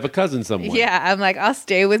believe you have a cousin somewhere. Yeah, I'm like, I'll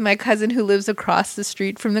stay with my cousin who lives across the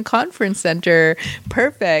street from the conference center.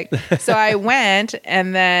 Perfect. So I went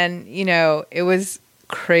and then, it was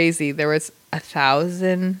crazy. There was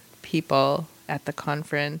 1,000 people at the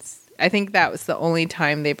conference. I think that was the only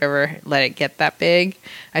time they've ever let it get that big.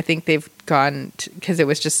 I think they've gone because it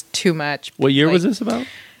was just too much. What year was this about?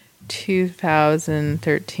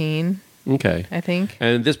 2013. Okay. I think.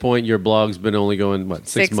 And at this point, your blog's been only going,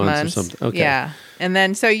 6 months or something? Okay. Yeah. And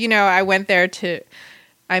then, so, I went there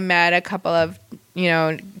I met a couple of,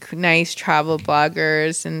 nice travel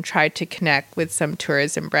bloggers and tried to connect with some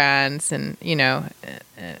tourism brands and,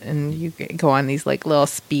 and you go on these like little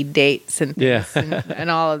speed dates and things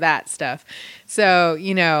and all of that stuff. So,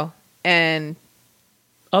 and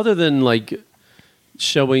other than like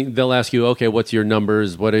showing, they'll ask you, okay, what's your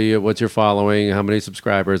numbers? What's your following? How many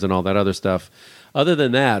subscribers and all that other stuff? Other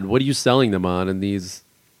than that, what are you selling them on in these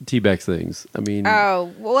TBEX things? I mean,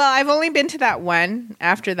 oh, well, I've only been to that one.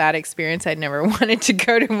 After that experience, I'd never wanted to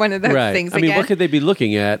go to one of those things again. What could they be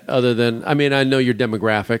looking at other than, I know your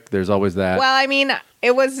demographic, there's always that. Well,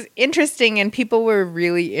 it was interesting and people were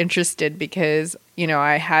really interested because,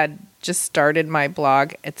 I had just started my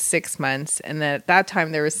blog at 6 months and then at that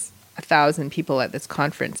time there was 1,000 people at this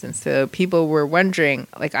conference. And so people were wondering,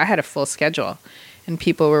 like I had a full schedule and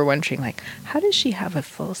people were wondering like, how does she have a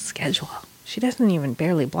full schedule? She doesn't even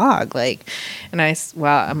barely blog. I'm like,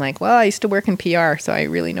 well, I used to work in PR, so I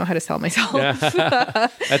really know how to sell myself.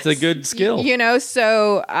 That's a good skill.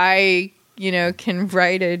 So I, can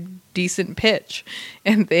write a decent pitch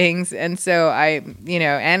and things. And so I,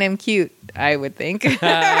 and I'm cute, I would think.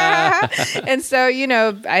 And so,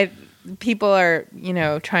 people are,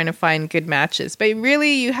 trying to find good matches. But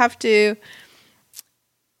really, you have to...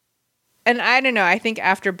 And I don't know, I think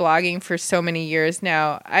after blogging for so many years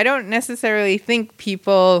now, I don't necessarily think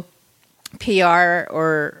people, PR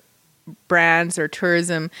or brands or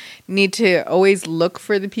tourism, need to always look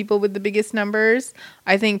for the people with the biggest numbers.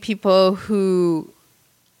 I think people who,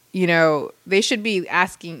 they should be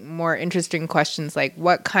asking more interesting questions like,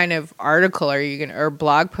 what kind of article are you going to, or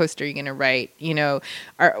blog post are you going to write?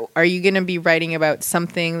 Are you going to be writing about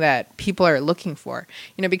something that people are looking for?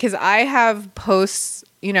 Because I have posts...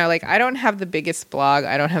 I don't have the biggest blog.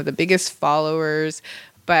 I don't have the biggest followers,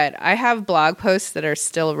 but I have blog posts that are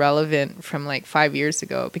still relevant from like 5 years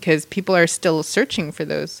ago because people are still searching for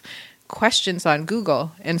those questions on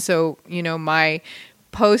Google. And so, my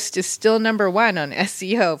post is still number one on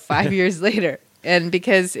SEO 5 years later. And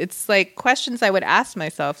because it's like questions I would ask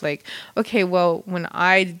myself, like, okay, well, when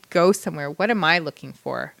I go somewhere, what am I looking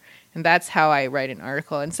for? And that's how I write an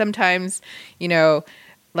article. And sometimes,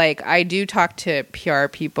 like I do talk to PR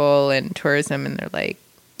people and tourism and they're like,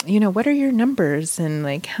 what are your numbers and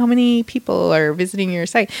like how many people are visiting your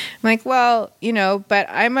site? I'm like, well, but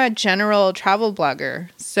I'm a general travel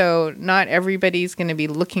blogger. So not everybody's going to be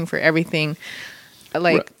looking for everything.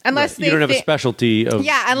 Like unless you don't have a specialty of...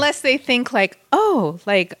 Yeah, unless they think like, oh,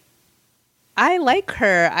 like I like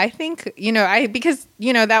her. I think, because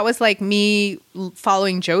that was like me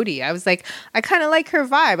following Jody. I was like, I kind of like her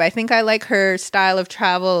vibe. I think I like her style of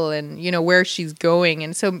travel and, where she's going.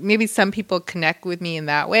 And so maybe some people connect with me in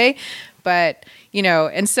that way. But,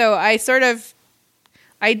 and so I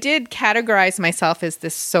did categorize myself as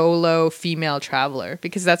this solo female traveler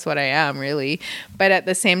because that's what I am really. But at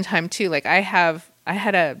the same time too, like I had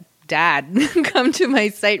a dad come to my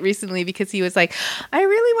site recently because he was like, I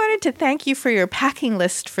really wanted to thank you for your packing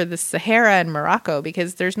list for the Sahara and Morocco,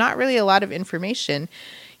 because there's not really a lot of information,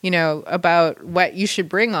 about what you should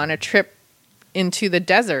bring on a trip into the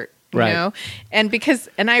desert. Right.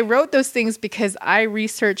 And I wrote those things because I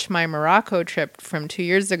researched my Morocco trip from 2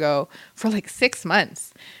 years ago for like 6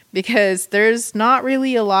 months, because there's not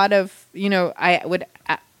really a lot of,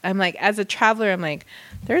 I'm like, as a traveler, I'm like,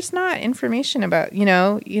 there's not information about,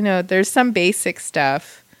 there's some basic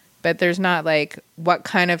stuff, but there's not like, what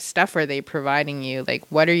kind of stuff are they providing you? Like,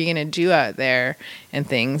 what are you going to do out there and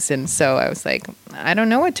things? And so I was like, I don't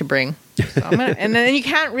know what to bring. So and then you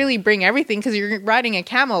can't really bring everything because you're riding a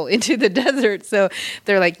camel into the desert. So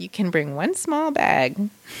they're like, you can bring one small bag,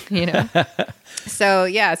 So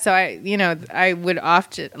I would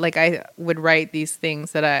often, I would write these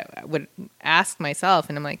things that I would ask myself,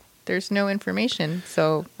 and I'm like, there's no information,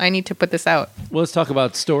 so I need to put this out. Well, let's talk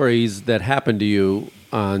about stories that happened to you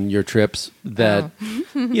on your trips that,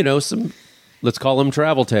 some, let's call them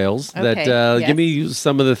travel tales. Okay, that give me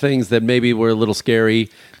some of the things that maybe were a little scary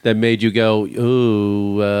that made you go,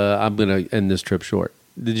 ooh, I'm going to end this trip short.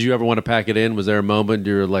 Did you ever want to pack it in? Was there a moment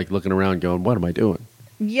you're like looking around going, what am I doing?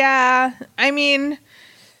 Yeah, I mean,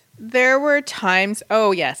 there were times.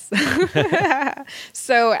 Oh, yes.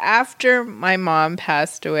 So after my mom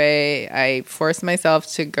passed away, I forced myself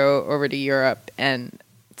to go over to Europe. And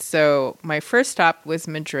so my first stop was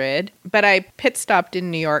Madrid, but I pit stopped in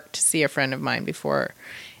New York to see a friend of mine before.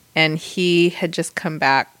 And he had just come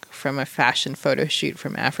back from a fashion photo shoot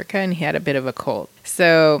from Africa, and he had a bit of a cold.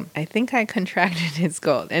 So I think I contracted his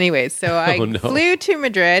cold. Anyway, so I flew to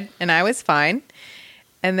Madrid, and I was fine.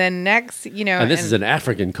 And then next, And this is an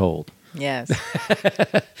African cold. Yes.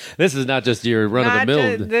 This is not just your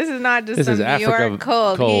run-of-the-mill. This is not just this some is New Africa York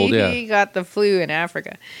cold. He got the flu in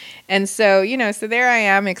Africa. And so, so there I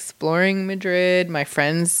am exploring Madrid, my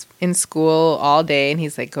friends in school all day. And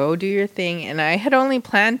he's like, go do your thing. And I had only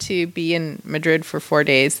planned to be in Madrid for 4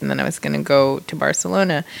 days, and then I was going to go to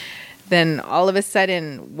Barcelona. Then all of a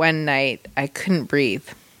sudden, one night, I couldn't breathe.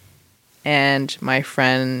 And my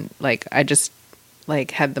friend, I just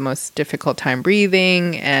had the most difficult time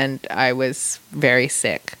breathing, and I was very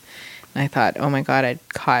sick. And I thought, oh my God, I'd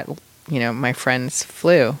caught, my friend's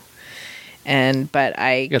flu. But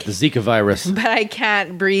I got the Zika virus. But I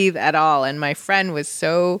can't breathe at all. And my friend was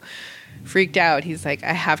so freaked out. He's like,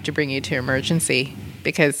 I have to bring you to emergency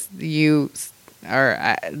because you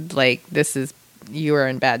are you are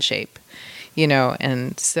in bad shape,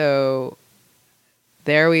 And so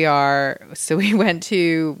there we are. So we went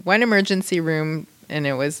to one emergency room, and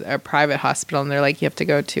it was a private hospital, and they're like, you have to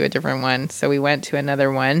go to a different one. So we went to another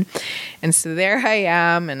one. And so there I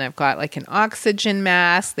am, and I've got an oxygen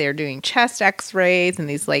mask. They're doing chest x-rays, and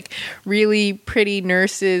these really pretty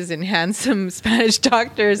nurses and handsome Spanish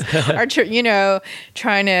doctors are,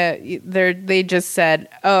 trying to, they just said,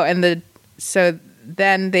 so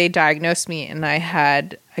then they diagnosed me, and I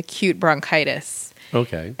had acute bronchitis.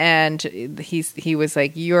 Okay. And he was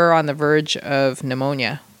like, you're on the verge of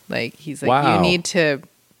pneumonia. He's like, wow. You need to,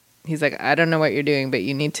 he's like, I don't know what you're doing, but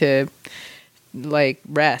you need to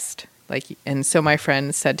rest. And so my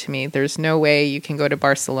friend said to me, there's no way you can go to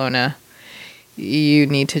Barcelona. You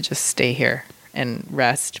need to just stay here and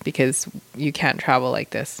rest because you can't travel like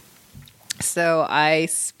this. So I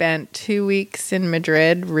spent 2 weeks in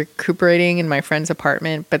Madrid recuperating in my friend's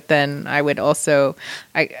apartment, but then I would also,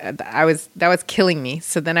 that was killing me.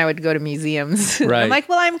 So then I would go to museums. Right. I'm like,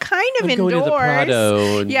 well, I'm kind of indoors. Going to the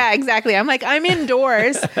Prado Yeah, exactly. I'm like, I'm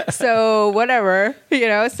indoors, so whatever,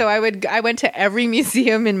 So I went to every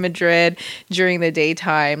museum in Madrid during the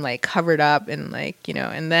daytime, covered up and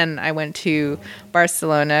and then I went to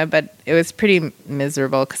Barcelona, but it was pretty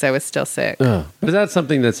miserable because I was still sick. But is that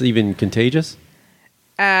something that's even contagious?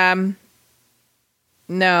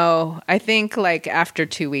 No, I think after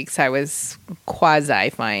 2 weeks I was quasi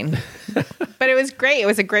fine, but it was great. It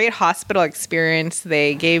was a great hospital experience.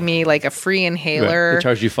 They gave me a free inhaler. Right. They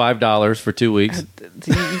charged you $5 for 2 weeks.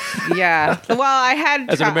 Yeah. Well, I had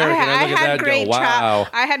as an American, I look at that and go, wow.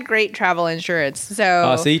 I had great travel insurance.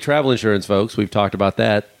 So see, travel insurance, folks. We've talked about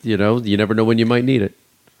that. You never know when you might need it.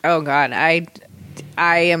 Oh God, I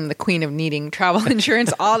am the queen of needing travel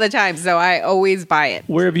insurance all the time, so I always buy it.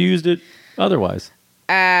 Where have you used it otherwise?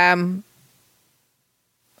 I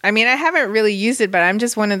mean, I haven't really used it, but I'm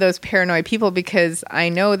just one of those paranoid people because I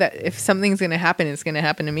know that if something's going to happen, it's going to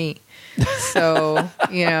happen to me. So,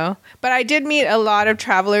 But I did meet a lot of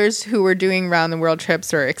travelers who were doing round-the-world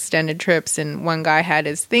trips or extended trips, and one guy had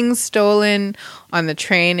his things stolen on the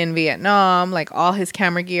train in Vietnam, all his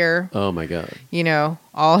camera gear. Oh, my God.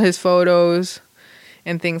 All his photos.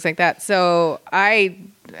 and things like that. So I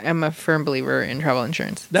am a firm believer in travel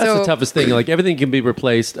insurance. That's the toughest thing. Like everything can be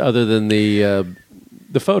replaced other than the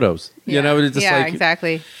photos. You know, it's just like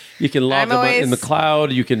exactly. You can log them in the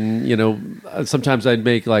cloud. You can, sometimes I'd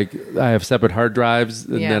make I have separate hard drives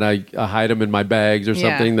and then I hide them in my bags or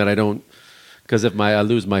something that I don't, because if I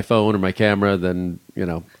lose my phone or my camera, then,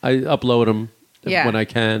 I upload them when I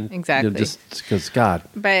can. Exactly. Just because, God.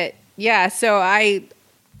 But yeah, so I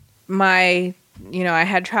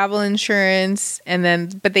had travel insurance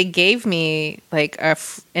but they gave me like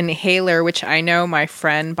inhaler, which I know my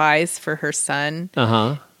friend buys for her son.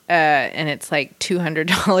 Uh-huh. And it's like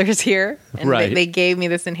 $200 here. And right. They gave me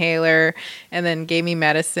this inhaler and then gave me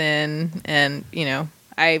medicine. And,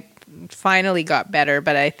 I finally got better.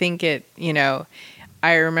 But I think I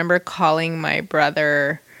remember calling my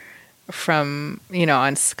brother from,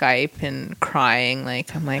 on Skype and crying. I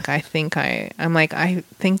think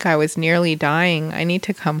I was nearly dying. I need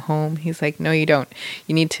to come home. He's like, no, you don't.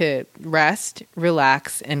 You need to rest,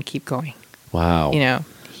 relax, and keep going. Wow.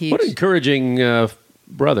 What encouraging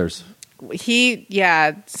brothers.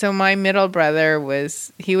 So my middle brother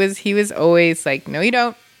was always like, no, you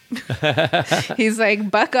don't. He's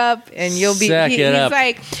like, buck up and you'll be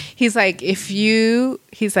he's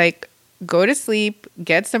like, go to sleep,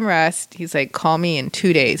 get some rest. He's like, call me in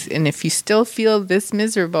 2 days. And if you still feel this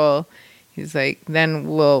miserable, he's like, then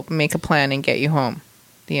we'll make a plan and get you home.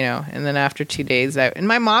 And then after 2 days, and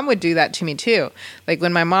my mom would do that to me too. Like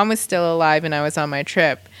when my mom was still alive and I was on my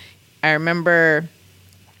trip, I remember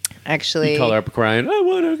actually, you call her up crying, I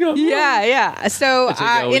want to go. Yeah. So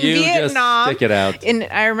in Vietnam, just stick it out.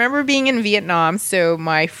 I remember being in Vietnam. So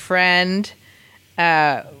my friend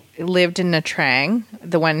lived in Nha Trang,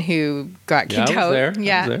 the one who got kicked out.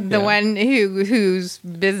 The one whose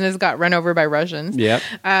business got run over by Russians. Yep.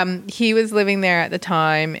 He was living there at the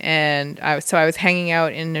time, and I was hanging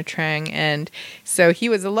out in Nha Trang, and so he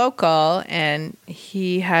was a local, and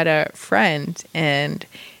he had a friend, and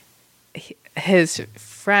his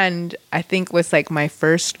friend, I think, was like my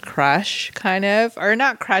first crush, kind of, or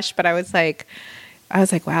not crush, but I was like,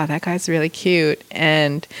 wow, that guy's really cute.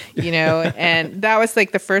 And, and that was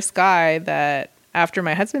like the first guy that after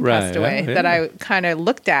my husband passed away that I kind of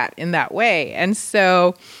looked at in that way. And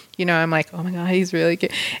so, I'm like, oh my God, he's really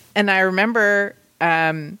cute. And I remember,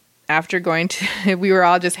 after we were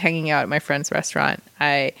all just hanging out at my friend's restaurant.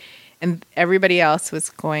 And everybody else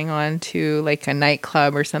was going on to like a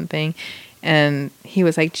nightclub or something. And he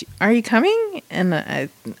was like, are you coming? And I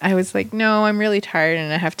was like, no, I'm really tired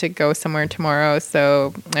and I have to go somewhere tomorrow.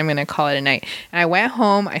 So I'm going to call it a night. And I went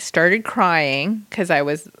home. I started crying because I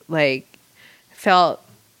was like, felt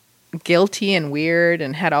guilty and weird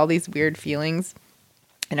and had all these weird feelings.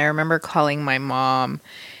 And I remember calling my mom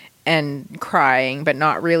and crying, but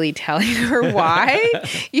not really telling her why,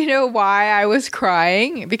 why I was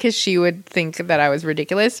crying, because she would think that I was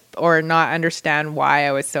ridiculous or not understand why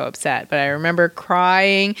I was so upset. But I remember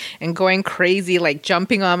crying and going crazy, like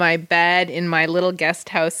jumping on my bed in my little guest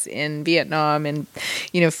house in Vietnam and,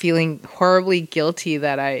 feeling horribly guilty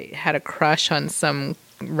that I had a crush on some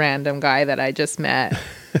random guy that I just met.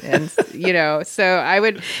 And, so I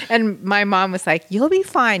would, and my mom was like, you'll be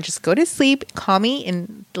fine. Just go to sleep. Call me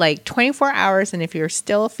in like 24 hours. And if you're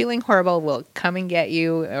still feeling horrible, we'll come and get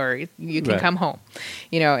you, or you can come home,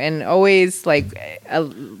 and always like a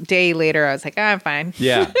day later, I was like, I'm fine.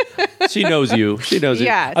 Yeah. She knows you.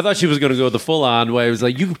 Yeah. I thought she was going to go the full on way. It was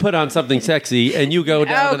like, you can put on something sexy and you go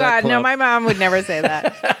down to that club. No, my mom would never say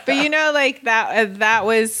that. But like that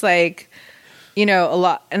was like, a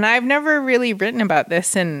lot. And I've never really written about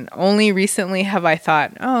this, and only recently have I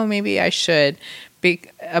thought, oh, maybe I should,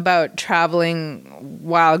 about traveling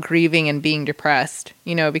while grieving and being depressed,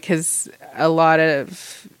 because that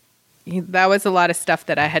was a lot of stuff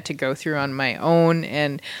that I had to go through on my own,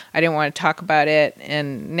 and I didn't want to talk about it.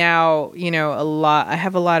 And now, I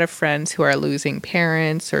have a lot of friends who are losing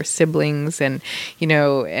parents or siblings, and,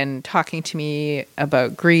 and talking to me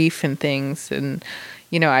about grief and things. And,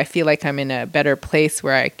 I feel like I'm in a better place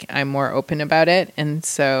where I'm more open about it. And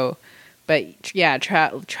so, but yeah,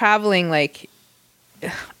 traveling, like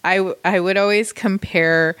I would always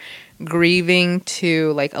compare grieving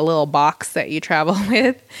to like a little box that you travel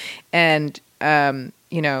with. And,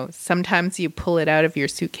 sometimes you pull it out of your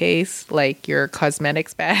suitcase, like your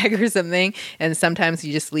cosmetics bag or something. And sometimes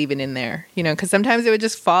you just leave it in there, because sometimes it would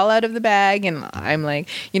just fall out of the bag. And I'm like,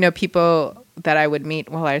 people that I would meet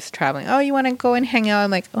while I was traveling. Oh, you want to go and hang out?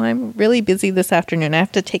 I'm like, oh, I'm really busy this afternoon. I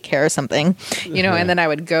have to take care of something, and then I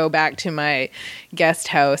would go back to my guest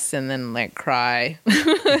house and then like cry.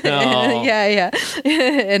 Yeah.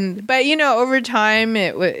 But over time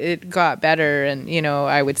it got better, and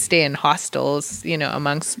I would stay in hostels,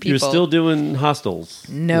 amongst people. You're still doing hostels?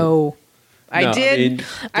 No. I did.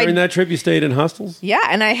 During that trip, you stayed in hostels? Yeah,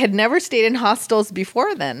 and I had never stayed in hostels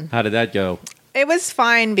before then. How did that go? It was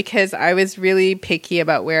fine because I was really picky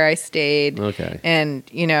about where I stayed. Okay. And,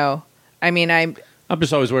 I'm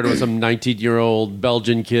just always worried about some 19-year-old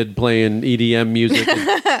Belgian kid playing EDM music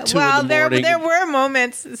at 2 in the morning. There were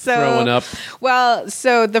moments. So throwing up. Well,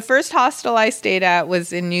 so the first hostel I stayed at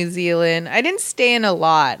was in New Zealand. I didn't stay in a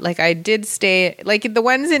lot. Like I did stay, like the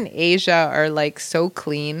ones in Asia are like so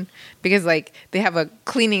clean because like they have a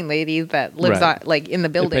cleaning lady that lives on like in the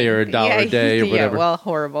building. They pay her $1 a day or whatever. Yeah, well,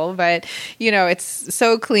 horrible, but it's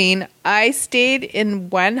so clean. I stayed in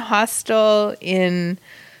one hostel in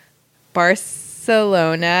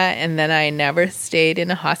Barcelona, and then I never stayed in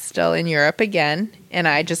a hostel in Europe again. And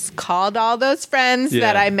I just called all those friends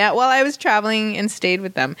that I met while I was traveling and stayed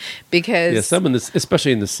with them because some in this,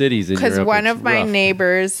 especially in the cities in Europe. Because one of my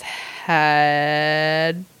neighbors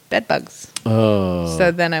had bed bugs. Oh,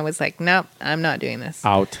 so then I was like, nope, I'm not doing this.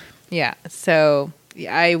 Out. Yeah, so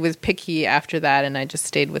I was picky after that, and I just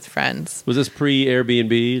stayed with friends. Was this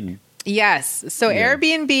pre-Airbnb? Yes. So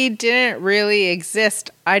Airbnb didn't really exist.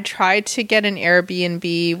 I tried to get an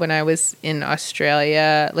Airbnb when I was in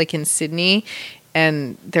Australia, like in Sydney,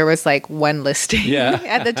 and there was like one listing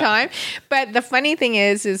at the time. But the funny thing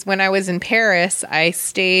is when I was in Paris, I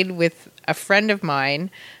stayed with a friend of mine.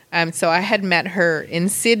 So I had met her in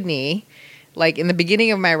Sydney, like in the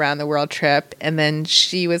beginning of my around the world trip, and then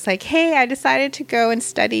she was like, hey, I decided to go and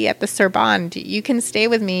study at the Sorbonne. You can stay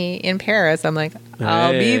with me in Paris. I'm like,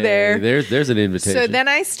 I'll be there. There's an invitation. So then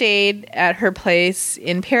I stayed at her place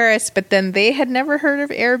in Paris, but then they had never heard of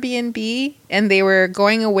Airbnb, and they were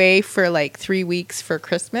going away for like 3 weeks for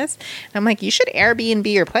Christmas. And I'm like, you should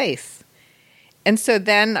Airbnb your place. And so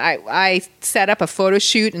then I set up a photo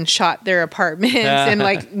shoot and shot their apartments and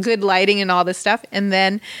like good lighting and all this stuff. And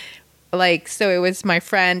then so it was my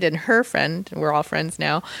friend and her friend. We're all friends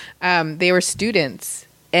now. They were students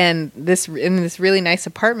and in this really nice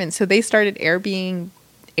apartment. So they started Airbnb-ing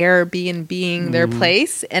their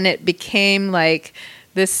place, and it became like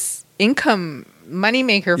this income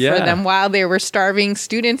moneymaker for them while they were starving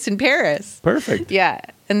students in Paris. Perfect. Yeah.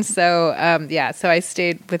 And so, so I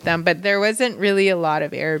stayed with them, but there wasn't really a lot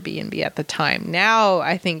of Airbnb at the time. Now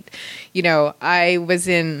I think, I was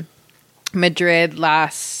in Madrid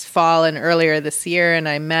last fall and earlier this year, and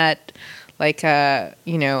I met like a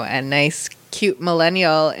nice cute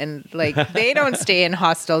millennial, and like they don't stay in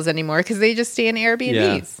hostels anymore because they just stay in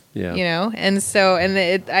Airbnbs. And so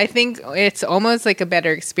I think it's almost like a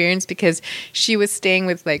better experience because she was staying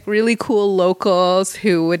with like really cool locals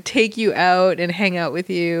who would take you out and hang out with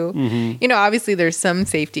you. Mm-hmm. Obviously there's some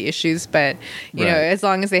safety issues, but as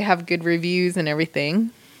long as they have good reviews and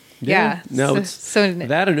everything. Yeah. No, so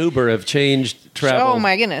that and Uber have changed travel. Oh,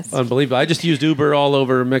 my goodness. Unbelievable. I just used Uber all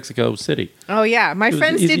over Mexico City. Oh, yeah. My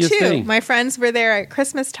friends did, too. Thing. My friends were there at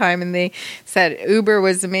Christmas time, and they said Uber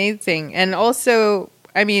was amazing. And also,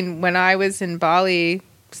 I mean, when I was in Bali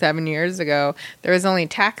 7 years ago, there was only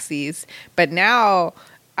taxis. But now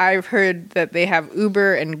I've heard that they have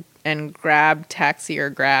Uber and Grab Taxi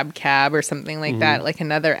or Grab Cab or something like that, like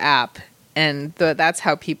another app. And that's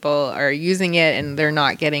how people are using it, and they're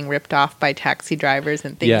not getting ripped off by taxi drivers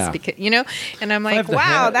and things. Because, and I'm like,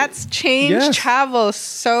 wow, that's changed travel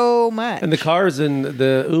so much. And the cars and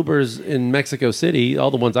the Ubers in Mexico City, all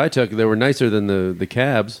the ones I took, they were nicer than the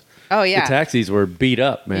cabs. Oh, yeah. The taxis were beat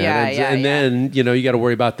up, man. And then, you got to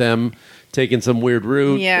worry about them taking some weird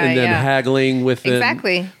route and then haggling with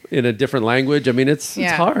them in a different language. I mean, it's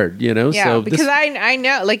hard, Yeah, So because I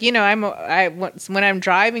know, like, when I'm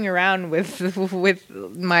driving around with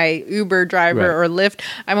my Uber driver or Lyft,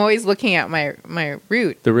 I'm always looking at my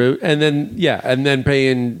route. The route, and then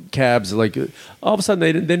paying cabs. Like all of a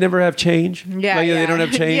sudden, they never have change. They don't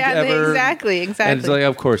have change ever. Exactly. And it's like,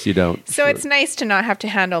 of course you don't. So it's nice to not have to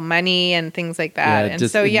handle money and things like that. Yeah, and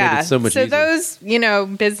so it's so much easier. Those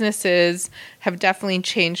businesses have definitely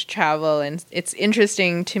changed travel, and it's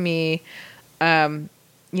interesting to me,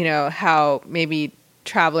 how maybe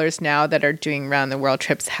travelers now that are doing round the world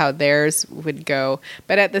trips, how theirs would go.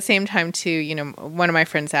 But at the same time too, one of my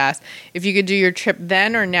friends asked, if you could do your trip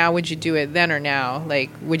then or now, would you do it then or now? Like,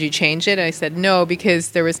 would you change it? And I said, no,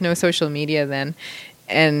 because there was no social media then.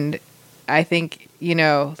 And I think,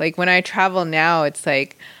 like when I travel now, it's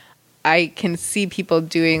like, I can see people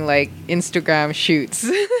doing like Instagram shoots.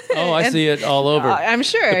 Oh, I see it all over. I'm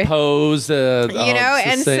sure. The pose,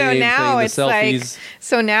 and so now it's like, selfies.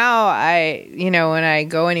 so now when I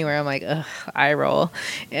go anywhere, I'm like, ugh, eye roll.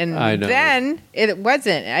 And I know. then it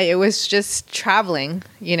wasn't. It was just traveling,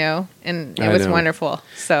 and it I was know. wonderful.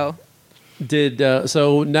 So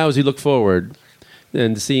So now as you look forward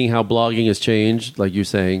and seeing how blogging has changed, like you're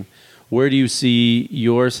saying, where do you see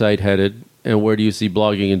your site headed? And where do you see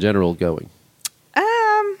blogging in general going?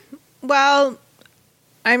 Well,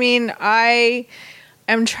 I mean, I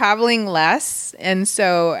am traveling less. And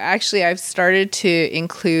so actually I've started to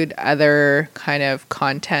include other kind of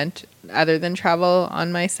content other than travel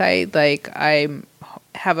on my site. Like I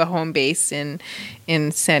have a home base in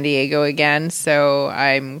San Diego again. So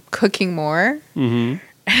I'm cooking more. Mm-hmm.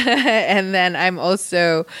 And then I'm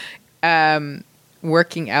also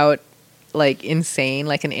working out like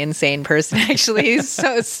an insane person actually.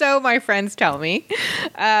 so my friends tell me.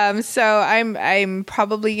 So I'm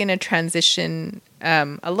probably going to transition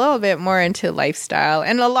a little bit more into lifestyle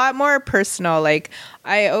and a lot more personal. Like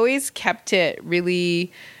I always kept it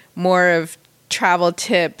really more of travel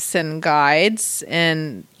tips and guides,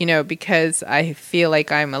 and because I feel like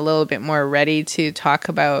I'm a little bit more ready to talk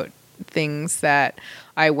about things that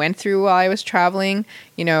I went through while I was traveling,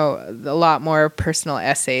 a lot more personal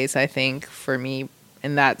essays, I think, for me.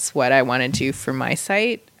 And that's what I want to do for my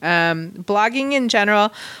site. Blogging in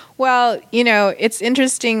general, well, it's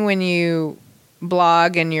interesting when you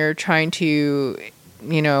blog and you're trying to,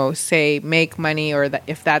 say make money, or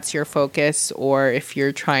if that's your focus, or if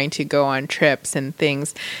you're trying to go on trips and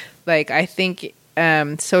things. Like, I think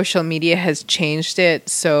social media has changed it.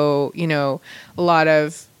 So, a lot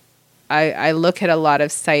of I look at a lot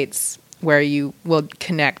of sites where you will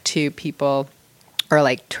connect to people or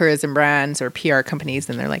like tourism brands or PR companies,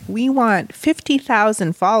 and they're like, we want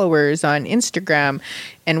 50,000 followers on Instagram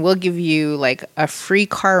and we'll give you like a free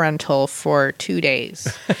car rental for 2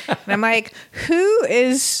 days. And I'm like, who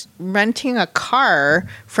is renting a car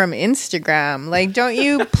from Instagram? Like, don't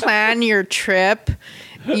you plan your trip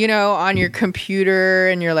on your computer,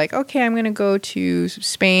 and you're like, okay, I'm going to go to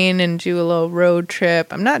Spain and do a little road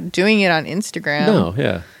trip. I'm not doing it on Instagram. No,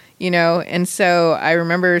 yeah. And so I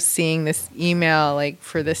remember seeing this email like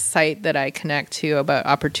for this site that I connect to about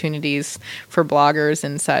opportunities for bloggers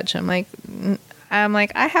and such. I'm like,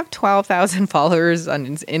 I have 12,000 followers on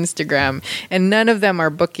Instagram, and none of them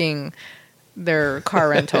are booking their car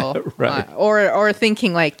rental. Right. Or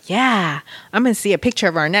thinking like, yeah, I'm going to see a picture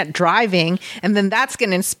of Arnett driving, and then that's going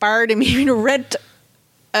to inspire me to rent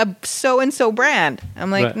a so-and-so brand.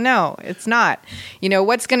 I'm like, right. No, it's not.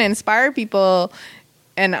 What's going to inspire people,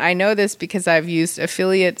 and I know this because I've used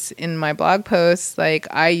affiliates in my blog posts.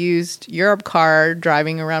 Like I used Europcar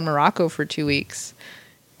driving around Morocco for 2 weeks,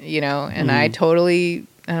 and I totally...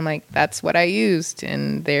 And I'm like, that's what I used,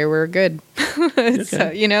 and they were good. Okay.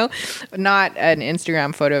 So, not an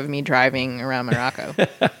Instagram photo of me driving around Morocco.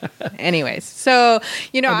 Anyways, so,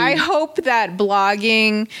 I hope that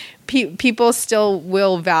blogging, people still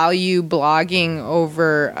will value blogging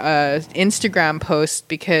over Instagram posts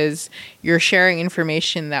because you're sharing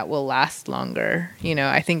information that will last longer.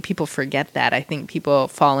 I think people forget that. I think people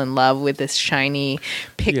fall in love with this shiny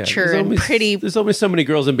picture and pretty. There's only so many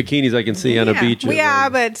girls in bikinis I can see on a beach. Yeah,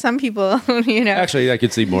 but some people, Actually, I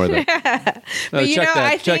could see more of them. But, check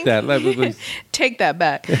that. Take that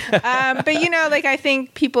back. But, I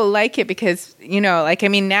think people like it because,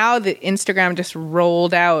 now the Instagram just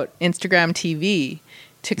rolled out Instagram TV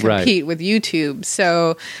to compete with YouTube.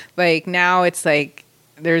 So, now it's like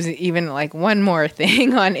there's even, one more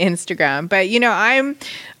thing on Instagram. But,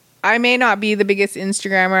 I may not be the biggest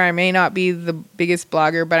Instagrammer, I may not be the biggest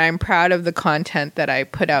blogger, but I'm proud of the content that I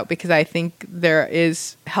put out because I think there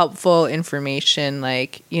is helpful information.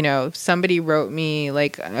 Somebody wrote me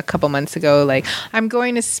a couple months ago, I'm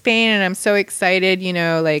going to Spain and I'm so excited,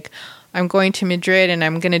 I'm going to Madrid and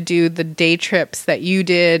I'm going to do the day trips that you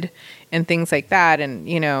did and things like that. And,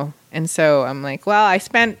 and so I'm like, well, I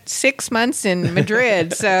spent 6 months in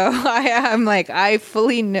Madrid. So I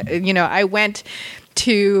fully, I went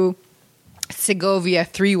to Segovia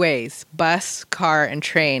 3 ways: bus, car, and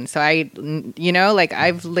train. So I've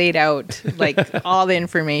laid out all the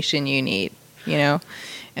information you need,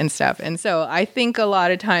 and stuff. And so I think a lot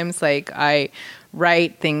of times I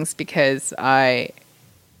write things because I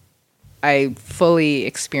fully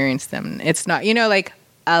experience them. It's not,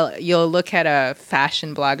 you'll look at a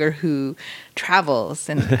fashion blogger who travels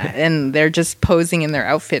and they're just posing in their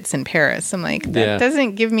outfits in Paris. I'm like, that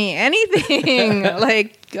doesn't give me anything.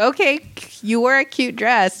 Like, okay, you wear a cute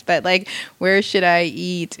dress, but like, where should I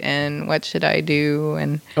eat and what should I do?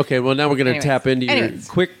 And okay, well, now we're going to tap into your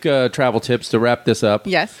quick travel tips to wrap this up.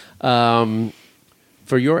 Yes.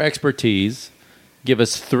 For your expertise, give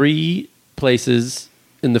us 3 places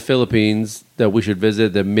in the Philippines that we should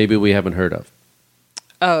visit that maybe we haven't heard of.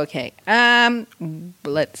 Oh, okay.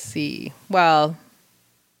 Let's see. Well,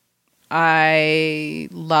 I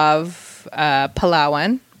love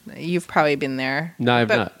Palawan. You've probably been there. No, I've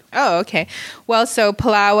not. Oh, okay. Well, so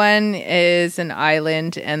Palawan is an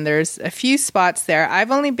island, and there's a few spots there.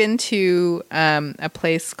 I've only been to a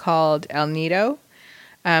place called El Nido.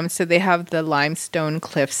 So they have the limestone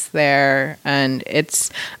cliffs there, and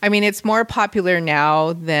it's more popular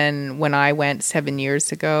now than when I went 7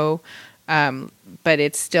 years ago. But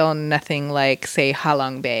it's still nothing like, say,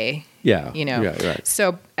 Halong Bay. Yeah. Yeah, right.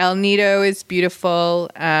 So El Nido is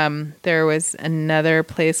beautiful. There was another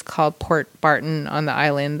place called Port Barton on the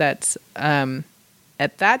island that's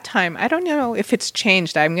at that time, I don't know if it's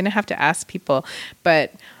changed. I'm going to have to ask people.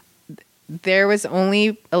 But there was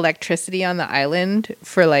only electricity on the island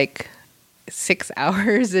for like 6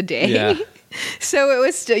 hours a day. Yeah. So it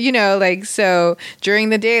was still, so during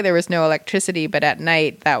the day there was no electricity, but at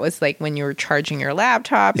night that was like when you were charging your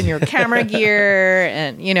laptop and your camera gear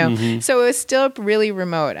and, so it was still really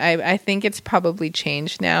remote. I think it's probably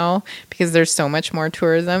changed now because there's so much more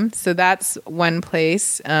tourism. So that's one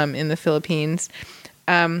place in the Philippines.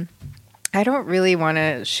 I don't really want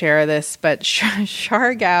to share this, but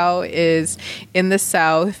Siargao is in the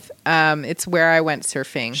south. It's where I went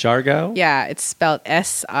surfing. Siargao? Yeah, it's spelled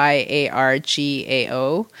Siargao.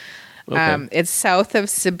 Okay. It's south of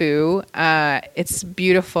Cebu. It's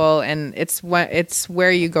beautiful, and it's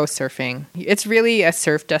where you go surfing. It's really a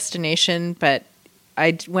surf destination, but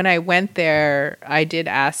when I went there, I did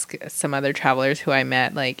ask some other travelers who I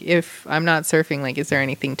met, like, if I'm not surfing, like, is there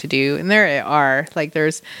anything to do? And there are. Like,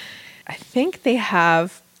 I think they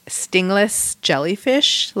have stingless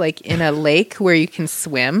jellyfish, like in a lake where you can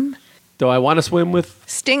swim. Do I want to swim with?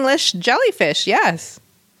 Stingless jellyfish, yes.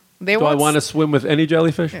 Do I want to swim with any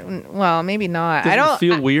jellyfish? Well, maybe not. Does it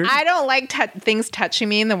feel weird? I don't like things touching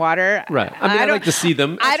me in the water. Right. I like to see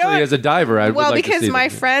them. Actually, as a diver, I would like to see them. Well,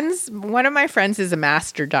 because one of my friends is a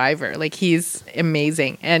master diver. Like, he's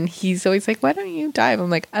amazing. And he's always like, why don't you dive?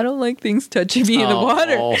 I'm like, I don't like things touching me in the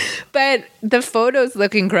water. But the photos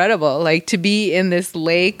look incredible. Like, to be in this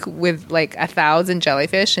lake with like 1,000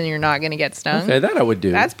 jellyfish and you're not going to get stung. Okay, that I would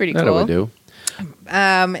do. That's pretty cool. That I would do.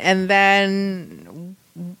 And then...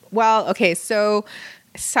 Well, okay, so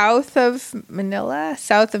south of Manila,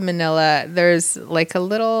 there's like a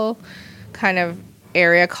little kind of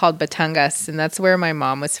area called Batangas, and that's where my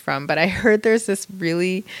mom was from. But I heard there's this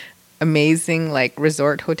really amazing like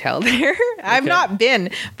resort hotel there. I've not been,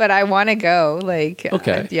 but I want to go. Like,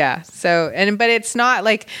 okay, yeah. So but it's not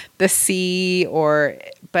like the sea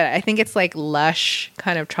but I think it's like lush,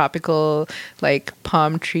 kind of tropical, like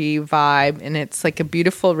palm tree vibe. And it's like a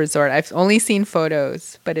beautiful resort. I've only seen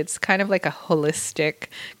photos, but it's kind of like a holistic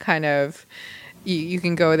kind of, you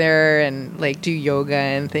can go there and like do yoga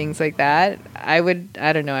and things like that. I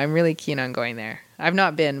don't know. I'm really keen on going there. I've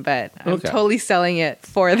not been, but I'm totally selling it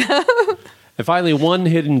for them. And finally, one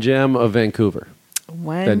hidden gem of Vancouver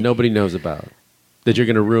that nobody knows about, that you're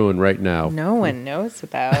going to ruin right now. No one knows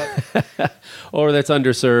about. Or that's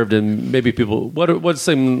underserved, and maybe people... What's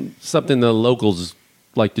something the locals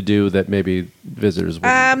like to do that maybe visitors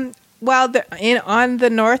wouldn't? Well, on the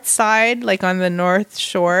north side, like on the North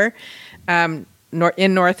Shore, in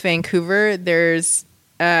North Vancouver, there's...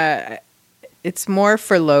 it's more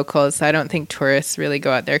for locals. I don't think tourists really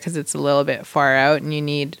go out there because it's a little bit far out and you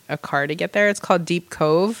need a car to get there. It's called Deep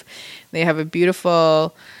Cove. They have a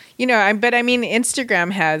beautiful... but I mean,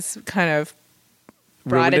 Instagram has kind of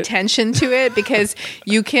brought attention to it because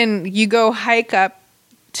you go hike up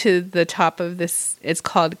to the top of this. It's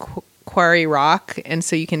called Quarry Rock, and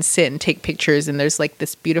so you can sit and take pictures, and there's like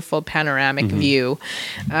this beautiful panoramic view.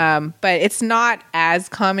 But it's not as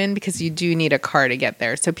common because you do need a car to get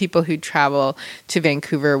there. So people who travel to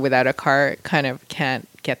Vancouver without a car kind of can't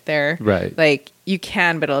get there. Right. Like, you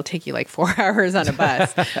can, but it'll take you like 4 hours on a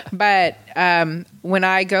bus. But when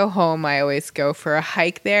I go home, I always go for a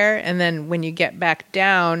hike there. And then when you get back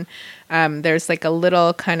down, there's like a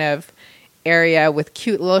little kind of area with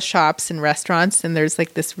cute little shops and restaurants. And there's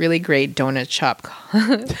like this really great donut shop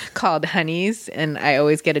called Honey's. And I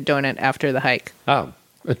always get a donut after the hike. Oh.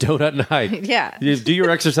 A donut night. Yeah. You do your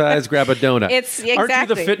exercise, grab a donut. It's Aren't you the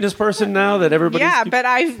exactly. fitness person now that everybody's... Yeah, but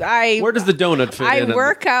I Where does the donut fit in? I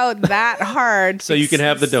work out that hard So you can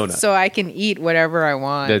have the donut. so I can eat whatever I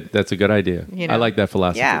want. That's a good idea. You know? I like that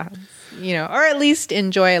philosophy. Yeah. Or at least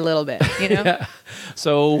enjoy a little bit, Yeah.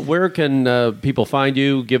 So where can people find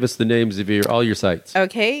you? Give us the names of all your sites.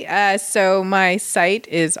 Okay, so my site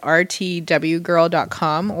is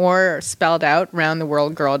rtwgirl.com or spelled out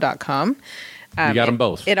roundtheworldgirl.com. You got them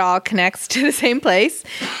both. It all connects to the same place.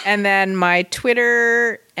 And then my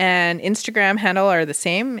Twitter and Instagram handle are the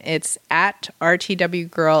same. It's at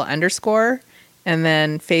rtwgirl_. And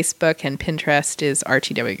then Facebook and Pinterest is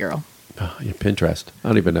rtwgirl. Oh, yeah, Pinterest. I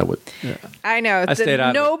don't even know what... Yeah. I know. I stayed out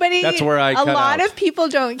of it. Nobody... That's where I A cut lot out. of people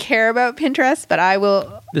don't care about Pinterest, but I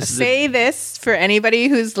will say this for anybody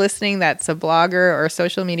who's listening that's a blogger or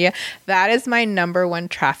social media. That is my number one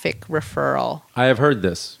traffic referral. I have heard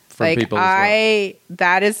this from people as well.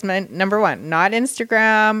 That is my number one. Not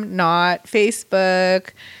Instagram, not Facebook,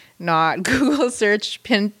 not Google search.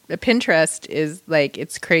 Pinterest is like,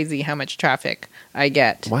 it's crazy how much traffic I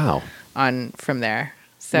get Wow. from there.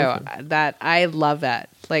 So that I love that.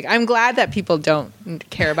 Like, I'm glad that people don't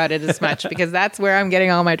care about it as much because that's where I'm getting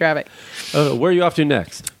all my traffic. Where are you off to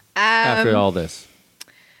next after all this?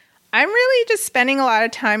 I'm really just spending a lot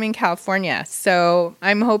of time in California. So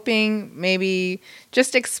I'm hoping maybe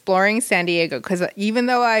just exploring San Diego because even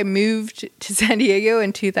though I moved to San Diego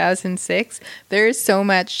in 2006, there's so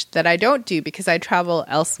much that I don't do because I travel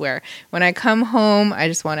elsewhere. When I come home, I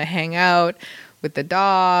just want to hang out with the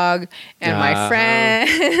dog and my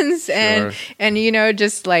friends and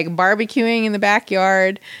just like barbecuing in the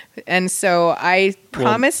backyard. And so I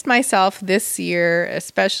promised myself this year,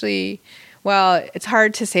 especially, well, it's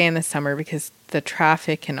hard to say in the summer because the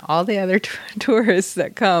traffic and all the other tourists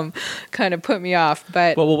that come kind of put me off.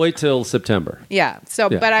 But Well, we'll wait till September. yeah. So,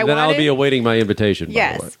 Yeah. but I then want I'll be awaiting my invitation. By the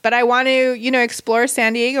way. Yes, but I want to, explore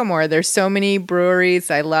San Diego more. There's so many breweries.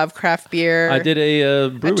 I love craft beer. I did a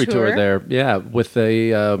brewery tour tour? there. Yeah, with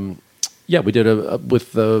a we did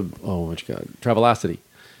with the what you got Travelocity.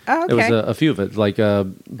 Oh, okay. It was a few of it, like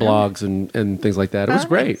blogs and things like that. It was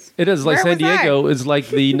great. Nice. It is like Where San was I? Diego is like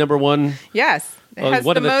the number one. Yes. It has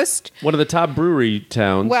one the of the most. one of the top brewery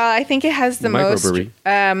towns. Well, I think it has the most.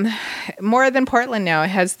 Microbrewery. More than Portland now. It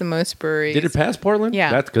has the most breweries. Did it pass Portland?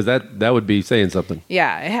 Yeah. That's because that would be saying something.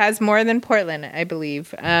 Yeah, it has more than Portland, I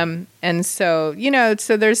believe. And so,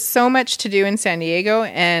 so there's so much to do in San Diego,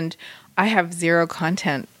 and I have zero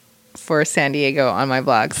content for San Diego on my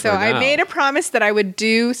blog. So I made a promise that I would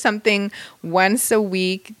do something once a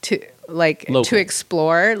week to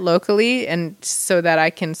explore locally, and so that I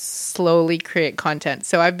can slowly create content.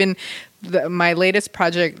 So I've been my latest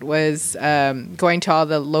project was going to all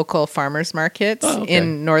the local farmers markets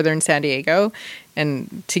in northern San Diego,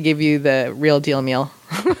 and to give you the real deal meal,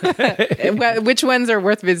 which ones are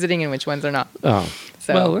worth visiting and which ones are not. Oh,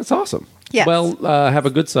 So- well, that's awesome. Yes. Well, have a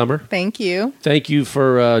good summer. Thank you. Thank you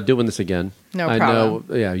for doing this again. No I problem.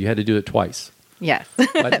 know, you had to do it twice. Yes.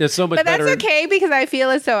 But there's so much But better. that's okay because I feel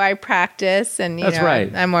as though I practice and That's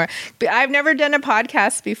right. I'm more. But I've never done a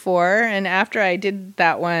podcast before, and after I did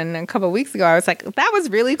that one a couple of weeks ago, I was like, that was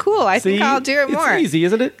really cool. I think I'll do it more. It's easy,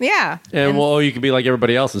 isn't it? Yeah. And you can be like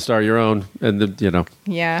everybody else and start your own, and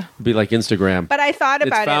Yeah. be like Instagram. But I thought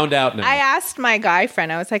about It's found out now. I asked my guy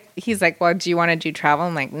friend. I was like, he's like, well, do you want to do travel?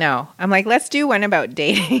 I'm like, no. I'm like, let's do one about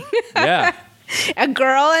dating. Yeah. A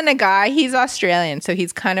girl and a guy. He's Australian, so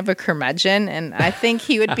he's kind of a curmudgeon, and I think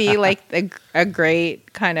he would be like a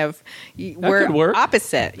great kind of. We're could work.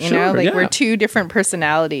 opposite, Sure, like yeah. we're two different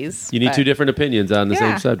personalities. You need but- two different opinions on the Yeah,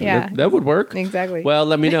 same subject. yeah. That would work. Exactly. Well,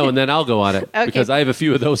 let me know, and then I'll go on it. Okay. Because I have a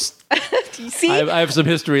few of those. See, I have some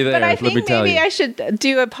history there, but I let me think tell maybe you. I should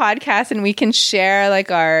do a podcast and we can share like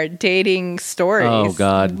our dating stories. Oh,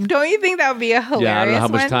 God. Don't you think that would be a hilarious Yeah, I don't know how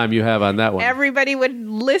much one? time you have on that one. Everybody would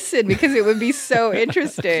listen because it would be so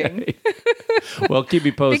interesting. Well, keep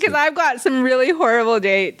me posted. Because I've got some really horrible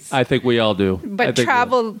dates, I think we all do. I but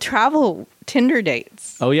think travel Tinder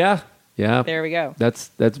dates. Oh, yeah? Yeah. There we go. That's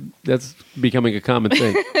becoming a common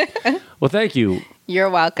thing. Well, thank you.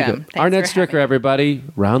 You're welcome. Thanks Arnett for having Stricker, everybody.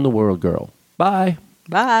 Round the World Girl. Bye. me.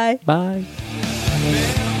 Bye.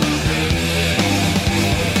 Bye.